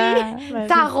 Astrologie,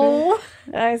 tarot.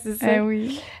 Ouais, c'est ça.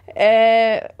 Oui.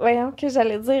 Voyons, que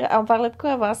j'allais dire. On parlait de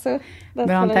quoi avant ça?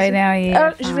 Ben, on t'aide dans les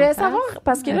je voulais savoir,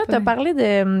 parce que là, t'as parlé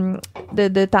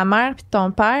de ta mère puis de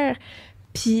ton père.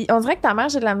 Puis on dirait que ta mère,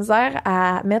 j'ai de la misère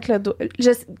à mettre le doigt.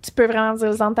 Tu peux vraiment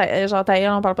dire, genre, ta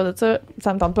gueule, on parle pas de ça,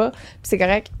 ça me tente pas, puis c'est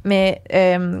correct. Mais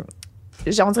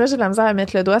on dirait que j'ai de la misère à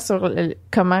mettre le doigt sur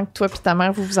comment toi puis ta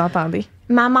mère, vous vous entendez.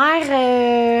 Ma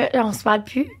mère, on se parle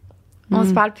plus. On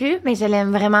se parle plus, mais je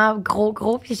l'aime vraiment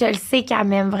gros, puis je le sais qu'elle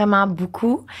m'aime vraiment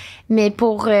beaucoup. Mais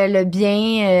pour le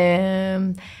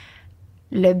bien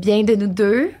de nous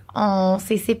deux, on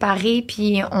s'est séparés,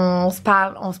 puis on se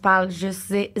parle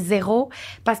juste zéro,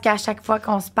 parce qu'à chaque fois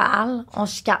qu'on se parle, on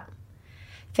chicane.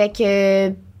 Fait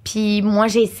que, puis moi,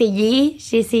 j'ai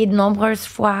essayé de nombreuses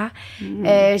fois.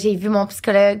 J'ai vu mon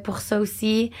psychologue pour ça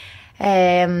aussi,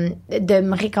 de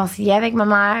me réconcilier avec ma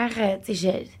mère. Tu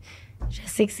sais, je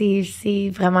sais que c'est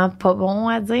vraiment pas bon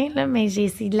à dire, là, mais j'ai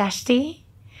essayé de l'acheter.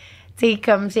 Tu sais,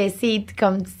 comme j'ai essayé,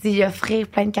 comme tu dis, d'offrir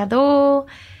plein de cadeaux.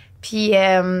 Puis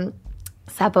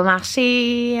ça a pas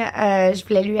marché. Je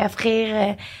voulais lui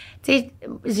offrir... tu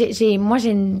sais, moi, j'ai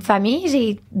une famille.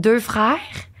 J'ai 2 frères.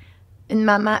 Une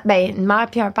mère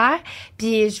puis un père.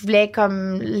 Puis je voulais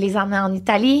comme les emmener en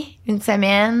Italie une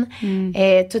semaine.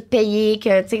 Tout payer,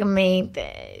 que, tu sais, mais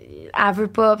elle veut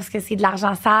pas parce que c'est de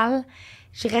l'argent sale.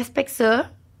 Je respecte ça.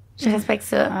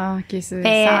 Ah, OK.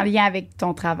 C'est en lien avec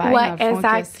ton travail. Ouais,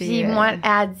 exact. Puis moi, elle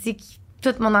a dit que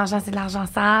tout mon argent, c'est de l'argent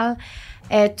sale.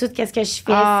 Tout ce que je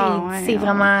fais, c'est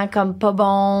vraiment comme pas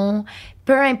bon.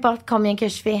 Peu importe combien que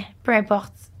je fais. Peu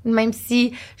importe. Même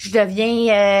si je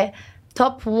deviens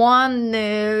top one,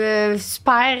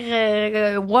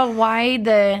 super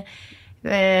worldwide,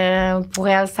 pour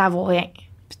elle, ça vaut rien.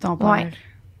 Puis ton père?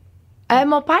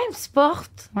 Mon père me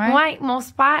supporte. Ouais, mon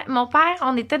père,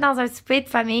 on était dans un souper de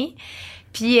famille.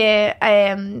 Puis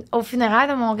au funérail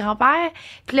de mon grand-père,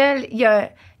 puis là, il y a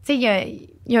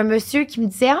un monsieur qui me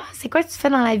disait « Ah, c'est quoi que tu fais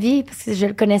dans la vie? » Parce que je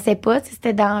le connaissais pas,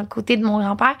 c'était dans le côté de mon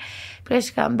grand-père. Puis là, je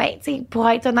suis comme, ben, tu sais, pour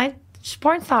être honnête, je suis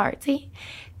pas une star, tu sais.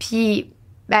 Puis,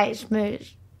 ben,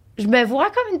 je me vois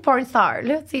comme une porn star,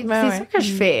 là, tu sais. C'est ça que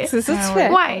je fais. C'est ça que tu fais?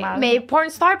 Ouais, mais porn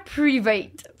star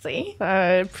private, tu sais.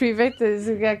 Private,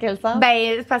 c'est à quel sens?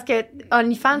 Ben, parce que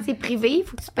Onlyfans, c'est privé, il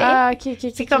faut que tu payes. Ah, OK.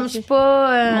 C'est comme je suis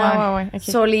pas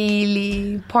okay. sur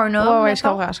les Pornhub. Ouais, je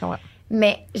comprends.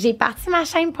 Mais j'ai parti ma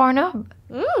chaîne Pornhub.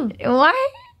 Ouais.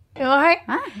 Ah.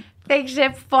 Fait que je vais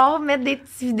pouvoir mettre des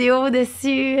petites vidéos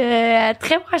dessus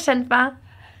très prochainement.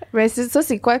 Ben,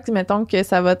 c'est quoi que, mettons, que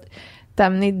ça va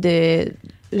t'amener de...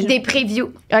 Des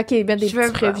previews. OK, ben des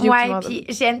petits previews. Ouais, puis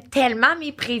j'aime tellement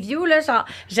mes previews, là, genre,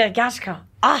 je regarde, je suis comme,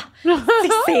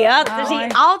 c'est hot. J'ai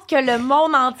hâte que le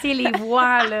monde entier les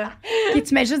voit, là. Puis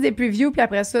tu mets juste des previews, puis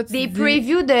après ça, des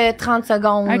previews de 30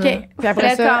 secondes. OK. Puis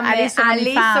après ça, comme, aller sur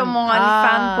mon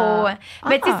OnlyFans pour...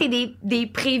 Mais tu sais, c'est des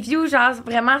previews, genre,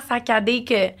 vraiment saccadés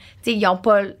que, tu sais, ils ont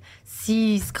pas...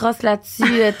 S'ils se crossent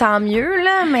là-dessus, tant mieux,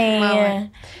 là, mais...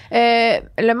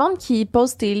 le monde qui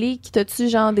pose tes leaks, t'as-tu,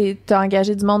 genre, t'as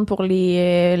engagé du monde pour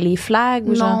les flags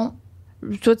ou genre... Non.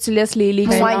 Toi, tu laisses les leaks.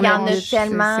 Ouais, il y en a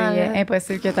tellement. C'est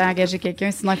impossible que t'aies engagé quelqu'un,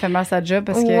 sinon il fait mal sa job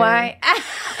parce que... Ouais.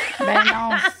 Ben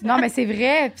non, mais c'est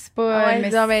vrai, pis c'est pas...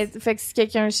 non, mais fait que si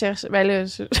quelqu'un cherche... Ben là,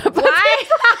 je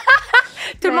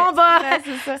Tout le monde va...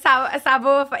 ça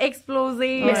va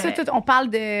exploser. Mais ça, on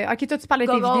parle de... OK, toi, tu parles de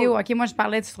tes vidéos. OK, moi, je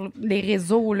parlais sur les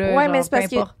réseaux, là. Ouais, mais c'est parce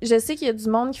que je sais qu'il y a du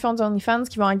monde qui font du OnlyFans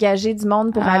qui vont engager du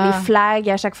monde pour aller flag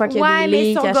à chaque fois qu'il y a des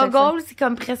leaks. Ouais, mais sur Google, c'est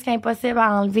comme presque impossible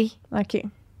à enlever. OK.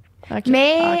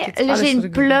 Mais là, j'ai une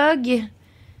plug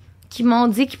qui m'ont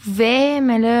dit qu'ils pouvaient,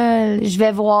 mais là, je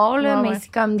vais voir, là, mais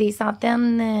c'est comme des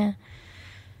centaines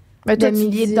de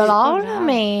milliers de dollars, là,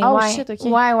 mais shit, OK.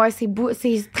 Ouais, c'est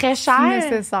très cher.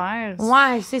 C'est nécessaire.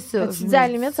 Ouais, c'est ça. Tu dis à la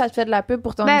limite, ça te fait de la pub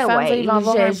pour ton OnlyFans, ils vont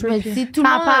voir un peu. Je me dis, tout le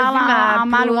monde a vu ma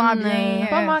mal ou en bien.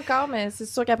 Pas moi encore, mais c'est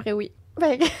sûr qu'après, oui. Je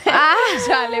vais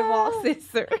aller voir, c'est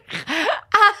sûr.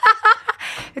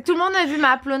 Tout le monde a vu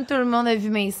ma ploune, tout le monde a vu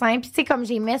mes seins. Puis, tu sais, comme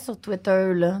j'ai mis sur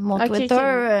Twitter, là. Mon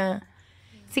Twitter,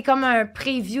 c'est comme un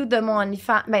preview de mon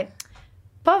OnlyFans. Ben,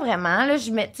 pas vraiment, là.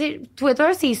 Tu sais, Twitter,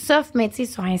 c'est soft, mais tu sais,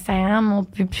 sur Instagram, on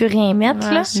peut plus rien mettre,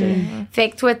 là. Fait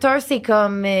que Twitter, c'est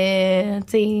comme, tu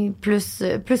sais,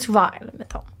 plus ouvert, là,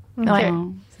 mettons. Ouais.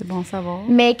 C'est bon à savoir.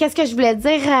 Mais qu'est-ce que je voulais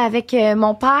dire avec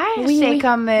mon père? J'étais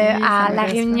comme à la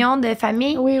réunion de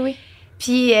famille. Oui.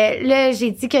 Puis là,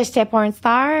 j'ai dit que j'étais pas une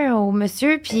star au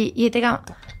monsieur, puis il était comme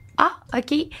OK.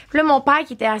 Puis là, mon père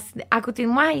qui était assis à côté de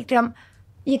moi, il était comme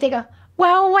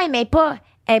ouais, mais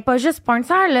elle est pas juste porn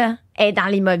star, là. Elle est dans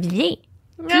l'immobilier.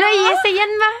 Puis là, il essayait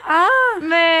de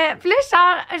me... Puis là,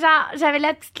 genre, j'avais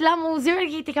la petite lame aux yeux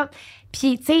qui était comme...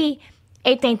 Puis, tu sais,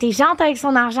 elle est intelligente avec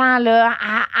son argent, là.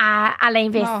 Elle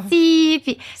investit.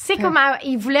 Puis, c'est comme...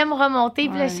 Il voulait me remonter.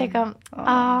 Puis là, j'étais comme...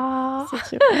 C'est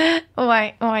cute.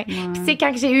 Ouais. Puis, tu sais,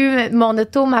 quand j'ai eu mon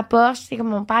auto, ma Porsche, c'est comme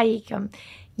mon père,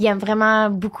 il aime vraiment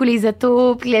beaucoup les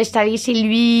autos. Puis là, j'étais allée chez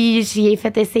lui, j'y ai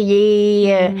fait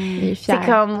essayer. Il est fier.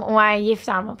 C'est comme, il est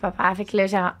fier, mon papa. Fait que là,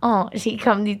 genre, j'ai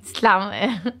comme des petites larmes.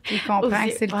 Il comprend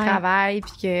que c'est le travail,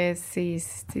 puis que c'est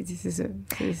ça.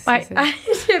 Ouais,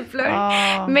 je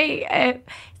pleure. Mais,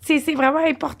 c'est vraiment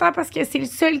important parce que c'est le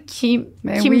seul qui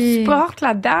me supporte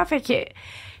là-dedans. Fait que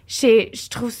je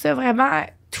trouve ça vraiment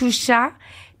touchant.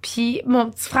 Puis mon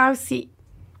petit frère aussi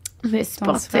me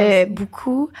supporte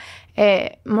beaucoup.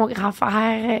 Mon grand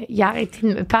frère, il a arrêté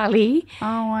de me parler.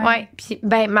 Ouais. Puis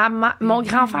mon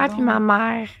grand frère puis ma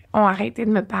mère ont arrêté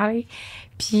de me parler.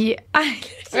 Puis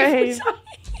ça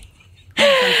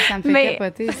me fait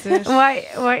capoter, ça.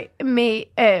 Ouais. Mais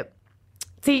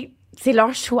tu sais, c'est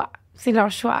leur choix. C'est leur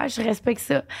choix. Je respecte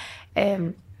ça.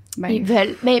 Ils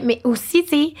veulent. Mais aussi, tu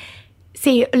sais,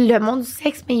 c'est le monde du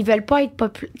sexe, mais ils veulent pas être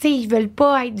populaires. Tu sais, ils veulent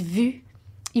pas être vus.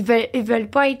 Ils veulent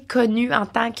pas être connus en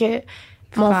tant que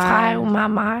mon frère ou ma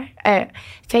mère.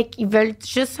 Fait qu'ils veulent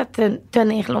juste se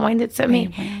tenir loin de ça. Mais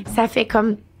ça fait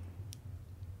comme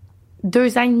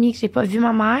 2 ans et demi que j'ai pas vu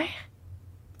ma mère.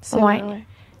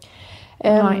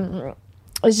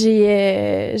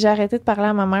 J'ai arrêté de parler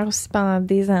à ma mère aussi pendant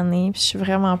des années. Puis je suis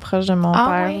vraiment proche de mon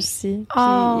père aussi.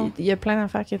 Puis il y a plein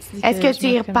d'affaires que tu dis. Est-ce que tu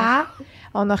y reparles?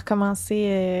 On a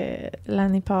recommencé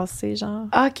l'année passée, genre.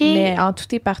 OK. Mais en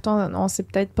tout et partout, on s'est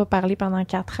peut-être pas parlé pendant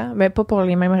 4 ans. Mais pas pour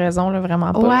les mêmes raisons, là,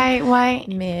 vraiment pas. Ouais.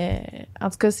 Mais en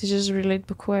tout cas, c'est juste, je relate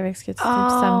beaucoup avec ce que tu dis, puis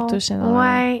ça me touche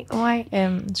énormément. Ouais.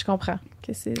 Je comprends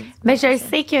que c'est... Mais je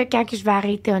sais que quand je vais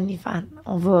arrêter OnlyFans,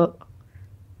 on va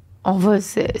on va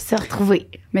se retrouver.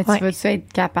 Mais tu vas-tu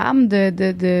être capable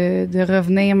de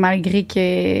revenir malgré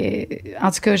que...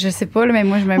 En tout cas, je sais pas, là, mais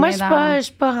moi, je me mets dans... Je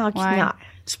suis pas rancunière.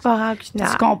 Je suis pas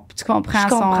rancunière. Tu comprends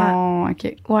son...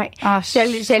 OK. Ouais. Ah,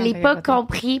 je l'ai pas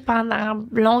compris pendant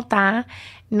longtemps,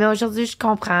 mais aujourd'hui, je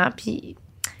comprends, puis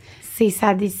c'est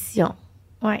sa décision.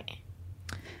 Ouais.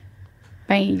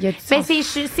 Ben, mais c'est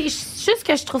juste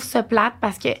que je trouve ça plate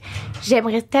parce que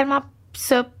j'aimerais tellement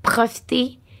ça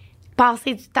profiter,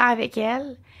 passer du temps avec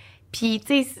elle. Puis,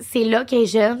 tu sais, c'est là qu'elle est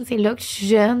jeune, c'est là que je suis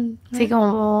jeune. Tu sais,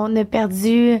 qu'on a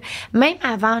perdu... Même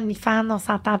avant Onlyfans, on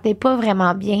s'entendait pas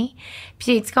vraiment bien.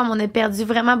 Puis, tu sais, comme on a perdu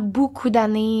vraiment beaucoup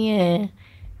d'années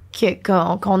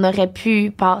qu'on aurait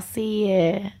pu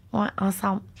passer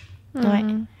ensemble. Ouais.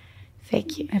 Fait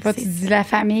que... tu dis la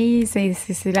famille,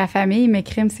 c'est la famille, mais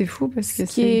crime, c'est fou parce que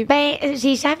c'est... Ben,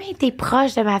 j'ai jamais été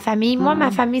proche de ma famille. Moi,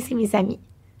 ma famille, c'est mes amis.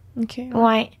 OK.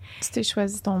 Ouais. Tu t'es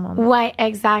choisi ton monde. Ouais,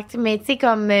 exact. Mais tu sais,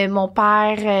 comme mon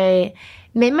père...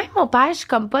 mais même mon père, je suis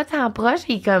comme pas tant proche.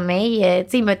 Il est comme, hey,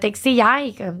 tu sais, il m'a texté hier. Il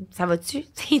est comme, ça va-tu?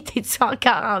 T'es-tu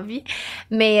encore en vie?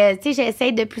 Mais tu sais,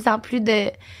 j'essaie de plus en plus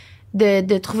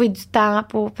de trouver du temps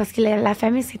parce que la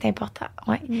famille, c'est important.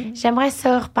 Ouais. J'aimerais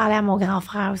ça reparler à mon grand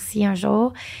frère aussi un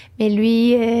jour. Mais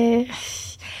lui...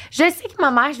 je sais que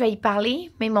ma mère, je vais y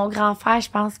parler, mais mon grand frère, je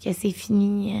pense que c'est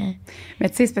fini. Mais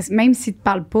tu sais, c'est parce que même s'il te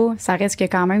parle pas, ça reste que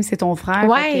quand même, c'est ton frère.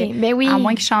 Ouais, ben oui. À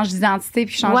moins qu'il change d'identité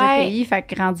puis change de pays. Fait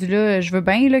que rendu là, je veux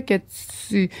bien là, que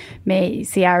tu... Mais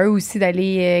c'est à eux aussi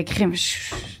d'aller...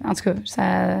 En tout cas,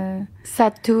 ça...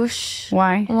 Ça touche.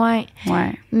 Ouais.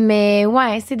 Mais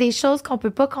ouais, c'est des choses qu'on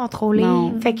peut pas contrôler.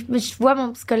 Non. Fait que je vois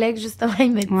mon psychologue, justement,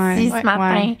 il me dit ce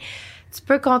matin, tu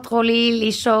peux contrôler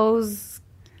les choses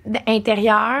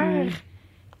intérieures,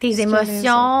 tes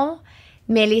émotions,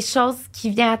 mais les choses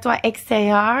qui viennent à toi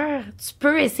extérieures, tu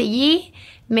peux essayer,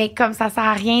 mais comme ça sert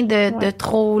à rien de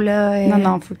trop, là.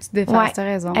 Non, faut que tu te défasses, t'as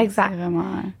raison. Exact. Vraiment,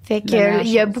 fait que, il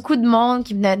y a beaucoup de monde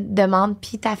qui me demande,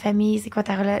 puis ta famille, c'est quoi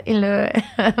ta relation, là,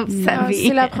 vous savez.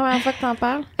 C'est la première fois que t'en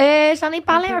parles? J'en ai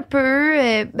parlé un peu,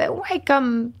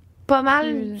 comme pas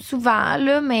mal souvent,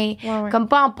 là, mais comme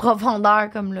pas en profondeur,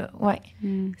 comme là,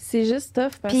 C'est juste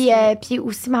tough parce que... Puis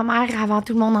aussi, ma mère, avant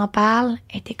tout le monde en parle,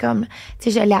 elle était comme,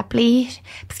 tu sais, je l'ai appelée,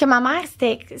 parce que ma mère,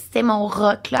 c'était mon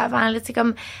rock, là, avant, là, tu sais,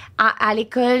 comme, à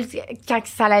l'école, quand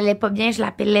ça allait pas bien, je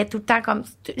l'appelais tout le temps, comme,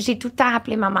 j'ai tout le temps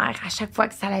appelé ma mère, à chaque fois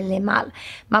que ça allait mal.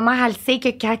 Ma mère, elle sait que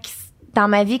dans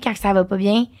ma vie, quand ça va pas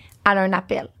bien, elle a un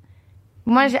appel.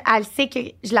 Moi, elle sait que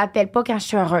je l'appelle pas quand je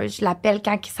suis heureuse. Je l'appelle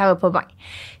quand ça va pas bien.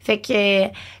 Fait que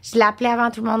je l'appelais avant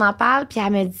tout le monde en parle, puis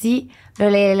elle me dit, là,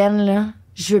 Hélène, là,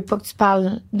 je veux pas que tu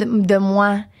parles de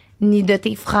moi, ni de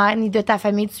tes frères, ni de ta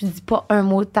famille. Tu dis pas un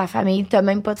mot de ta famille. T'as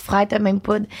même pas de frère, t'as même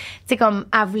pas de... Tu sais, comme,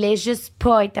 elle voulait juste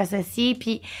pas être associée.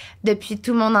 Puis depuis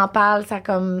tout le monde en parle, ça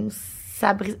comme...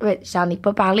 ça brise... j'en ai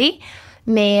pas parlé.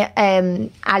 Mais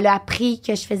elle a appris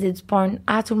que je faisais du porn.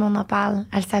 Ah, tout le monde en parle.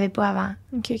 Elle le savait pas avant.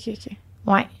 OK.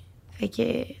 Ouais. Fait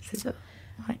que c'est ça.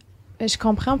 Ouais. Je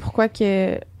comprends pourquoi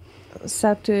que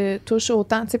ça te touche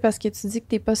autant, tu sais, parce que tu dis que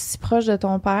t'es pas si proche de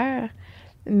ton père,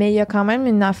 mais il y a quand même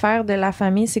une affaire de la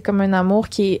famille, c'est comme un amour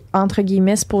qui est, entre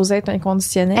guillemets, supposé être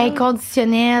inconditionnel.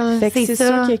 Inconditionnel, fait que c'est ça.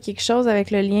 sûr Qu'il y a quelque chose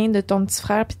avec le lien de ton petit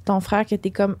frère puis de ton frère, que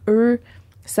t'es comme eux,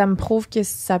 ça me prouve que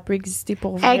ça peut exister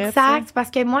pour vrai. Exact, t'sais.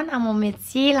 Parce que moi, dans mon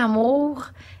métier,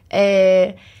 l'amour...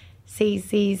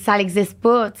 ça n'existe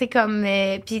pas, tu sais, comme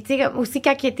puis tu sais, comme aussi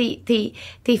quand que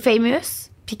t'es famous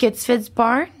puis que tu fais du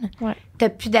porn, t'as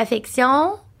plus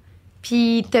d'affection,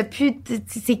 puis t'as plus,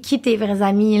 c'est qui tes vrais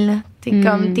amis, là, t'es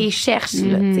comme t'es cherches,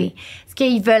 là, tu sais, est-ce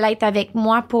qu'ils veulent être avec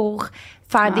moi pour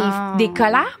faire des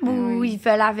collabs ou ils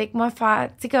veulent avec moi faire,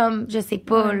 tu sais, comme je sais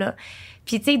pas, là.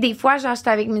 Puis tu sais, des fois, genre, j'étais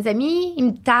avec mes amis, ils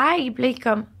me taillent, puis là,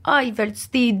 comme, ils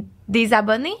veulent-tu des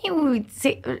abonnés ou, tu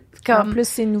sais, comme... En plus,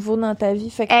 c'est nouveau dans ta vie,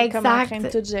 fait que t'es comme en train de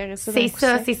tout gérer ça.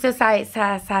 C'est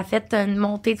ça a fait une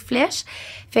montée de flèche.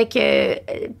 Fait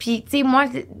que, puis tu sais, moi,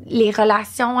 les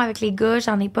relations avec les gars,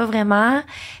 j'en ai pas vraiment.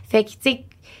 Fait que, tu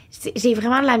sais, j'ai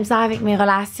vraiment de la misère avec mes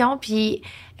relations, puis,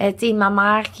 tu sais, ma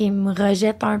mère qui me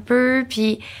rejette un peu,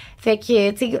 puis... Fait que,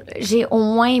 tu sais, j'ai au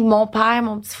moins mon père,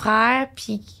 mon petit frère,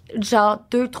 puis genre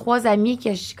 2-3 amis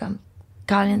que je suis comme,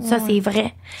 Colin, ça, c'est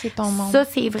vrai. C'est ton monde. Ça,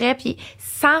 c'est vrai. Puis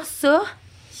sans ça,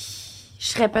 je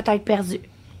serais peut-être perdue.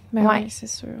 Ben oui, c'est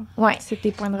sûr. Ouais. C'est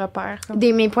tes points de repère.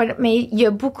 Mais il y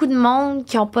a beaucoup de monde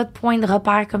qui ont pas de points de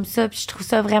repère comme ça, puis je trouve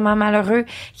ça vraiment malheureux,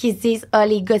 qui se disent,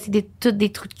 les gars, c'est tous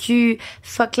des trous de cul,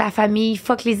 fuck la famille,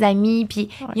 fuck les amis, puis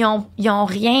ils ont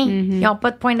rien, ils ont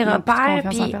pas de points de repère.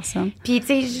 Puis tu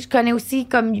sais, je connais aussi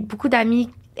comme beaucoup d'amis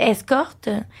escortes.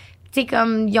 tu sais,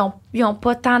 comme, ils ont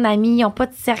pas tant d'amis, ils ont pas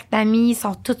de cercle d'amis, ils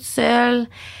sont toutes seules.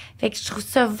 Fait que je trouve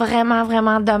ça vraiment,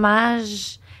 vraiment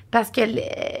dommage. Parce que, tu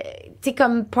sais,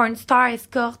 comme porn star,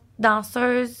 escorte,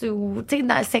 danseuse ou, tu sais,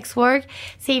 dans le sex work,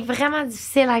 c'est vraiment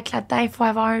difficile à être là-dedans. Il faut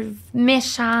avoir un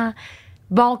méchant,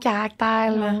 bon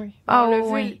caractère, là. Oui. On l'a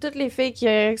vu, toutes les filles qui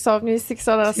sont venues ici, qui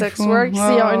sont dans le sex work, s'ils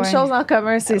ont une chose en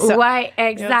commun, c'est ça. Ouais,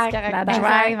 exact. La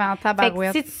drive en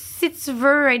tabarouette. Si tu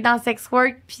veux être dans le sex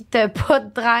work pis t'as pas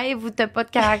de drive ou t'as pas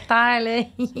de caractère, là,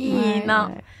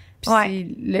 non.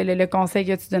 Puis le conseil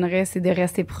que tu donnerais, c'est de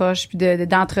rester proche puis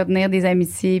d'entretenir des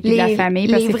amitiés puis de la famille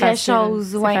parce que c'est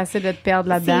facile de te perdre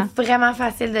là-dedans. C'est vraiment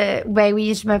facile de... Ben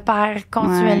oui, je me perds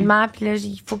continuellement puis là,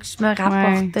 il faut que je me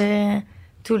rapporte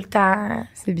tout le temps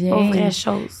aux vraies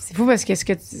choses. C'est fou parce que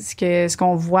ce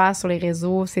qu'on voit sur les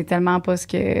réseaux, c'est tellement pas ce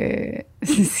qui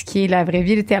est la vraie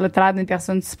vie. T'as l'air d'une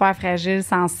personne super fragile,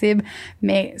 sensible,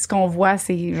 mais ce qu'on voit,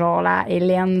 c'est genre la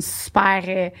Hélène super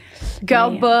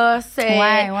girl boss,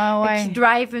 qui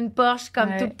drive une Porsche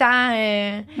comme tout le temps.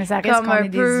 Mais ça reste qu'on est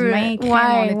des humains,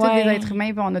 on est tous des êtres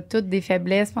humains, puis on a toutes des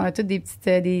faiblesses, puis on a toutes des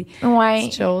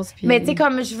petites choses. Puis... Mais tu sais,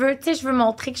 comme je veux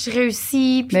montrer que je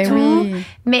réussis, puis tout. Oui.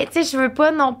 Mais tu sais, je veux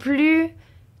pas non plus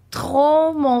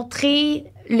trop montrer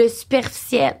le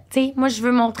superficiel. Tu sais, moi, je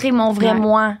veux montrer mon vrai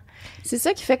moi. C'est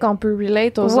ça qui fait qu'on peut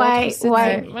relate aux autres aussi.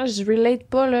 Moi, je relate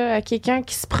pas là, à quelqu'un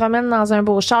qui se promène dans un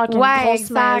beau char, qui a une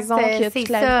grosse maison, qui a toute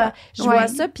la vie. Je vois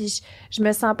ça, puis je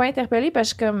me sens pas interpellée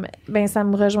parce que comme, ben ça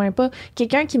me rejoint pas.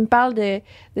 Quelqu'un qui me parle de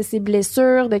ses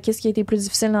blessures, de qu'est-ce qui a été plus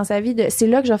difficile dans sa vie, c'est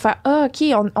là que je vais faire OK,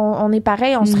 on est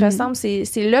pareil, on se ressemble. C'est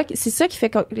ça qui fait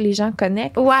que les gens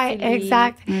connectent. Ouais,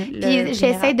 exact. Puis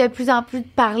j'essaie de plus en plus de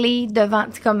parler devant,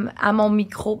 comme à mon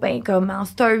micro, ben comme en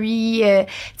story,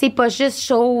 tu sais, pas juste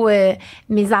show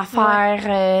mes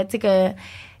affaires, tu sais que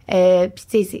puis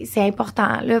tu sais c'est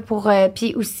important là pour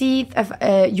puis aussi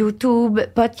YouTube,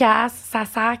 podcast, ça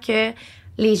sert que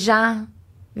les gens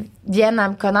viennent à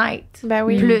me connaître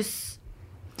plus.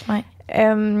 Ouais.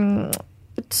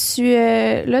 Tu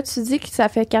dis que ça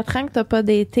fait 4 ans que t'as pas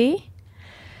daté.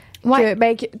 Ouais.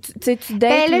 Tu sais tu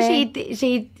dates. Ben là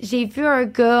j'ai vu un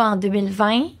gars en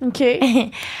 2020. OK.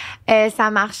 Ça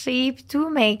a marché puis tout,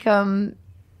 mais comme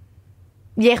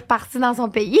il est reparti dans son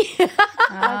pays.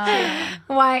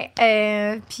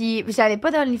 Puis j'avais pas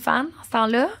d'Onlyfans à ce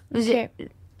temps-là.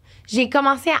 J'ai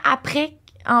commencé après,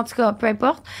 en tout cas, peu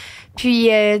importe. Puis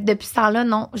depuis ce temps-là,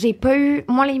 non, j'ai pas eu...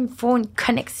 Moi, là, il me faut une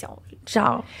connexion.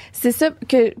 Genre... C'est ça,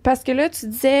 parce que là, tu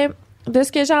disais... De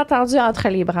ce que j'ai entendu entre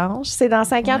les branches, c'est dans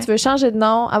 5 ans, tu veux changer de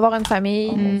nom, avoir une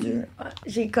famille. Oh mon Dieu.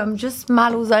 J'ai comme juste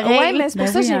mal aux oreilles. Ouais, mais c'est pour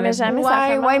ça que j'aimais jamais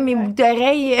ça. Ouais, mes boucles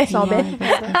d'oreilles sont belles.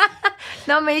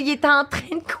 Non, mais il est en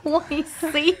train de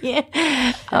coincer.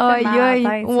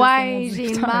 Aïe. Ouais,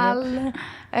 j'ai mal.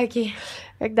 OK.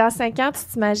 Fait que dans 5 ans, tu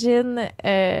t'imagines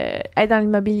être dans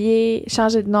l'immobilier,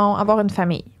 changer de nom, avoir une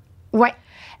famille. Ouais.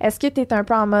 Est-ce que t'es un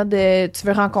peu en mode tu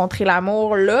veux rencontrer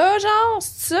l'amour là, genre,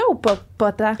 c'est ça ou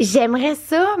pas tant? J'aimerais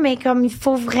ça, mais comme il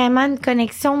faut vraiment une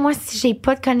connexion. Moi, si j'ai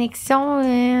pas de connexion,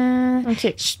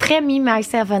 je suis très me,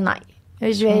 myself and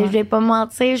I. Je vais pas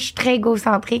mentir, je suis très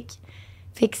égocentrique.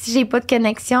 Fait que si j'ai pas de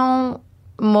connexion,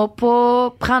 m'a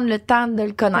pas prendre le temps de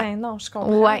le connaître. Ben non, je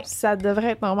comprends. Ouais. Ça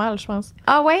devrait être normal, je pense.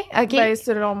 Ah ouais? OK. Ben,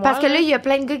 selon moi. Parce que là, il y a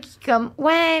plein de gars qui comme,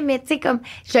 ouais, mais tu sais, comme,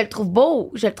 je le trouve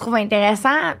beau, je le trouve intéressant,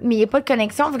 mais il n'y a pas de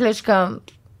connexion. Fait que là, je suis comme,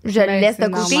 je le laisse de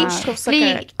côté. Je trouve ça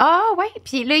correct. Ah ouais.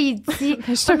 Puis là, il dit,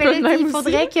 il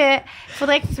faudrait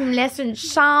que tu me laisses une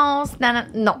chance.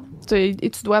 Non. Tu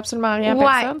dois absolument rien à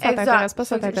personne. Ça t'intéresse pas,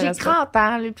 ça t'intéresse pas. J'ai 30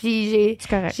 ans, là, puis j'ai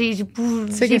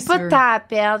pas de temps à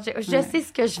perdre. Je sais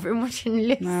ce que je veux. Moi, j'ai une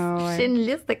liste. J'ai une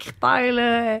liste de critères,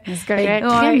 là. C'est correct.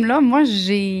 Crime, là, moi,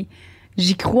 j'y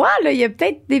crois, là. Il y a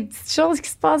peut-être des petites choses qui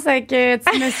se passent avec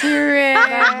petit monsieur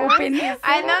beau pénis.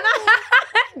 Non.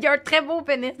 Il y a un très beau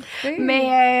pénis.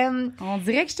 Mais on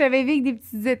dirait que je t'avais vu avec des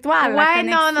petites étoiles. Ouais,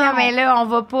 non, mais là, on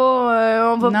va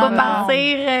pas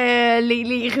partir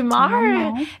les rumeurs.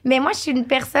 Non. Mais moi, je suis une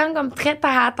personne comme très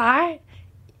terre à terre.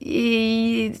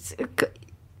 Et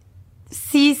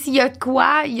s'il y a de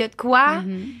quoi, il y a de quoi.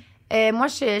 Mm-hmm. Moi,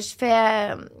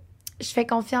 je fais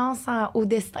confiance au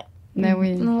destin. Ben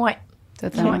oui. Ouais.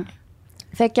 Totalement. Ouais.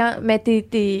 Fait que, mais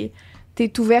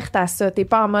t'es ouverte à ça. T'es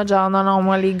pas en mode genre, non,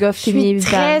 moi, les gars, c'est bien évident. Je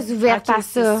suis très ouverte à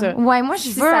ça. Ouais, moi, je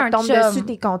veux un chum. Si ça tombe dessus,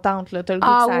 t'es contente, là. T'as le goût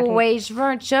que ça arrive. Ouais, je veux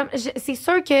un chum. C'est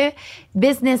sûr que,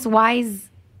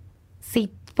 business-wise, c'est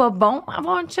pas bon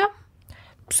avoir un chum.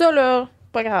 Ça, là,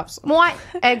 pas grave, ça. Ouais,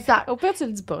 exact. Au pire, tu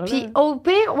le dis pas, là. Puis, au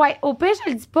pire, je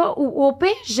le dis pas. Ou au pire,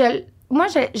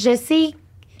 je sais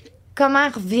comment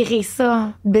revirer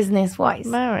ça business-wise?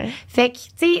 Ben ouais. Fait que,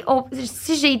 tu sais,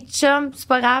 si j'ai chum, c'est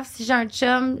pas grave. Si j'ai un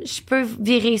chum, je peux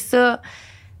virer ça,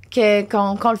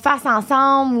 qu'on le fasse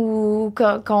ensemble ou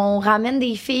qu'on ramène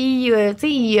des filles. Tu sais,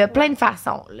 il y a plein de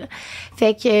façons, là.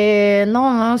 Fait que,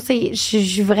 non, je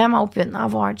suis vraiment open à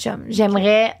avoir un chum.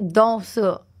 J'aimerais donc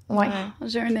ça. Ouais.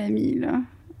 J'ai un ami, là.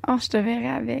 Oh, je te verrai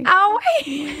avec. Ah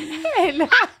ouais?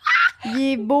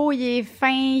 Il est beau, il est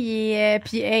fin,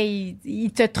 puis hey,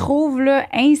 il te trouve là,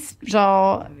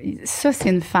 genre, ça c'est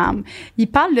une femme. Il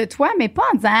parle de toi, mais pas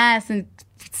en disant,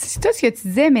 c'est tout ce que tu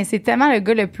disais, mais c'est tellement le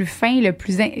gars le plus fin, le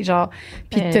plus genre,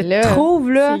 puis il te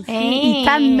trouve là, il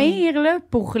t'admire là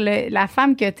pour la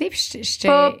femme que t'es. Puis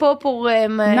pas pour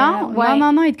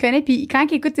non, il te connaît. Puis quand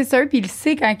il écoute tes stories, puis il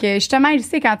sait justement il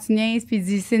sait quand tu niaises, puis il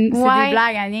dit c'est des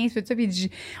blagues à niaise, tout ça,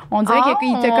 puis on dirait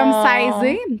qu'il t'a comme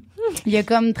saisi. Il y a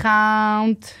comme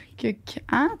 35,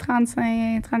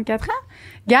 34 ans.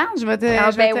 Regarde, je vais te.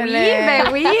 Ben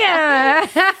oui.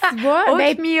 Tu vois?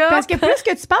 Parce que plus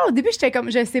que tu parles, au début, j'étais comme,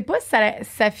 je sais pas si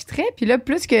ça fitterait. Puis là,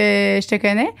 plus que je te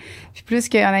connais, puis plus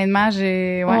que, honnêtement,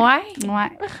 j'ai. Ouais.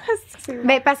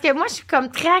 Ben, parce que moi, je suis comme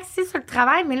très axée sur le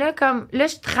travail, mais là,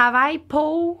 je travaille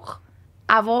pour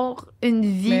avoir une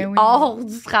vie hors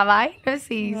du travail. Là,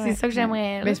 c'est ça que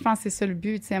j'aimerais. Ben, je pense que c'est ça le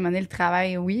but. Tu sais, à un moment donné, le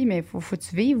travail, oui, mais faut que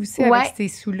tu vives aussi avec ces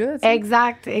sous-là. Tu sais.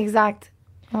 Exact.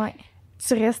 Ouais.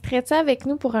 Tu resterais-tu avec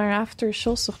nous pour un after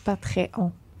show sur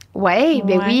Patreon? Oui.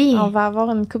 On va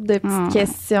avoir une couple de petites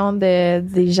questions des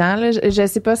gens. Là. Je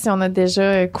sais pas si on a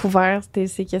déjà couvert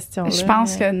ces questions-là. Je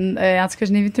pense que, en tout cas,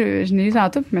 je n'ai lu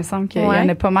tantôt, puis il me semble qu'il y en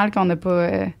a pas mal qu'on n'a pas.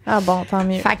 Ah bon, tant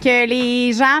mieux. Fait que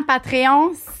les gens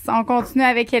Patreon, on continue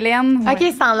avec Hélène. OK,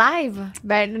 c'est en live?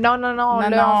 Ben, non,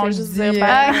 là, on fait juste dire.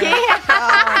 OK.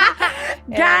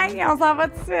 Gang, on s'en va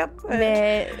tout de suite.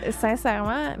 Mais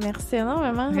sincèrement, merci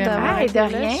énormément d'avoir été là.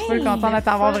 De rien. Je suis full contente de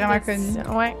t'avoir vraiment connue.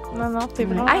 Ouais, non, t'es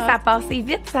vraiment. Hey, ça a passé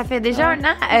vite, ça fait déjà un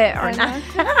an.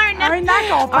 Un an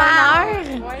qu'on parle.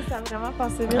 Ouais, ça a vraiment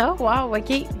passé vite. Oh, wow,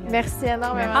 OK. Merci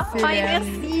énormément.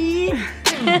 Merci.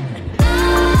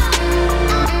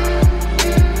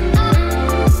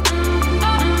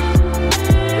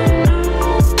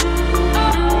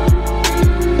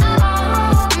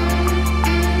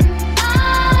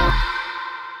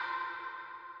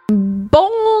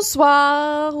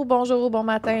 Bonsoir ou bonjour ou bon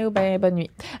matin ou bonne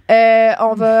nuit.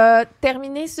 On va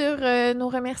terminer sur nos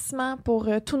remerciements pour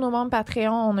tous nos membres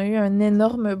Patreon. On a eu un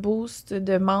énorme boost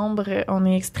de membres. On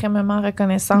est extrêmement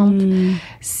reconnaissante.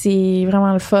 C'est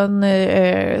vraiment le fun.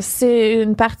 C'est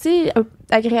une partie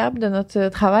agréable de notre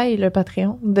travail, le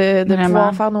Patreon, de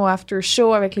pouvoir faire nos after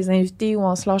shows avec les invités où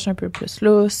on se lâche un peu plus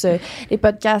lousse. Les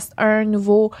podcasts, un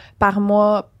nouveau par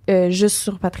mois. Juste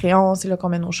sur Patreon, c'est là qu'on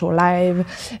met nos shows live.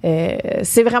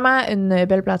 C'est vraiment une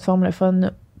belle plateforme, le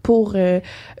fun, pour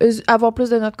avoir plus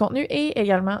de notre contenu et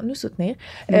également nous soutenir.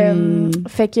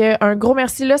 Fait que un gros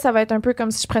merci, là, ça va être un peu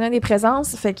comme si je prenais des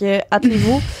présences, fait que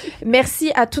attelez-vous.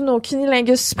 Merci à tous nos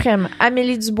cunilingus suprêmes,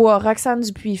 Amélie Dubois, Roxane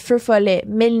Dupuis, Feu Follet,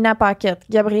 Mélina Paquette,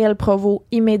 Gabrielle Provost,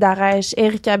 Imé Darèche,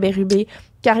 Erika Bérubé,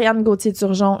 Karianne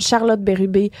Gauthier-Turgeon, Charlotte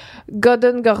Bérubé,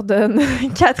 Gordon,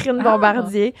 Catherine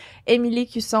Bombardier, Émilie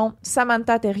Cusson,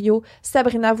 Samantha Thériault,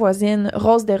 Sabrina Voisine,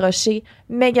 Rose Desrochers,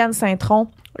 Mégane Quintron,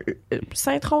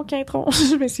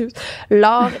 je m'excuse,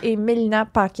 Laure et Mélina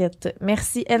Paquette.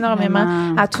 Merci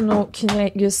énormément à tous nos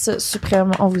cunilingus suprêmes.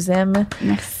 On vous aime.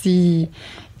 Merci.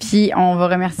 Puis, on va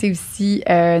remercier aussi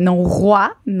nos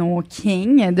rois, nos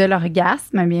kings de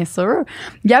l'orgasme, bien sûr.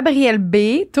 Gabriel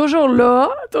B, toujours là,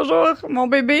 toujours mon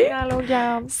bébé. Allô,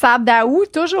 Gab. Sab Daou,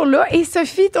 toujours là. Et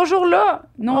Sophie, toujours là.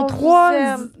 Nos trois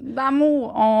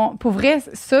d'amour. Pour vrai,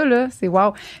 ça, là, c'est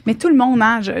wow. Mais tout le monde,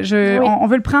 hein, on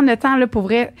veut le prendre le temps, là, pour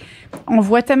vrai. On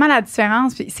voit tellement la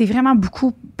différence. C'est vraiment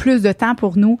beaucoup plus de temps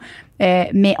pour nous.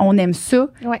 Mais on aime ça.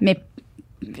 Ouais. Mais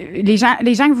les gens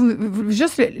que vous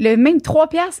juste le même 3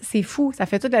 piastres, c'est fou, ça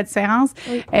fait toute la différence.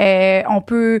 Oui. On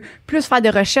peut plus faire de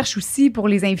recherches aussi pour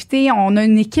les invités. On a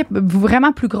une équipe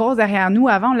vraiment plus grosse derrière nous.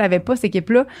 Avant, on l'avait pas, cette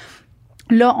équipe-là.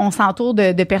 Là, on s'entoure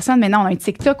de personnes. Maintenant, on a un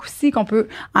TikTok aussi qu'on peut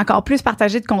encore plus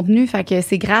partager de contenu. Fait que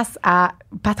c'est grâce à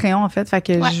Patreon, en fait. Fait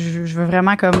que je veux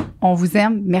vraiment on vous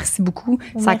aime. Merci beaucoup.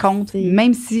 Merci. Ça compte.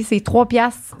 Même si c'est 3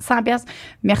 piastres, 100 piastres.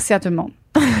 Merci à tout le monde.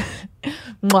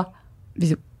 Moi.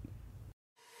 Bisous.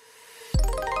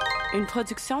 Une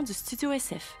production du Studio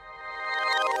SF.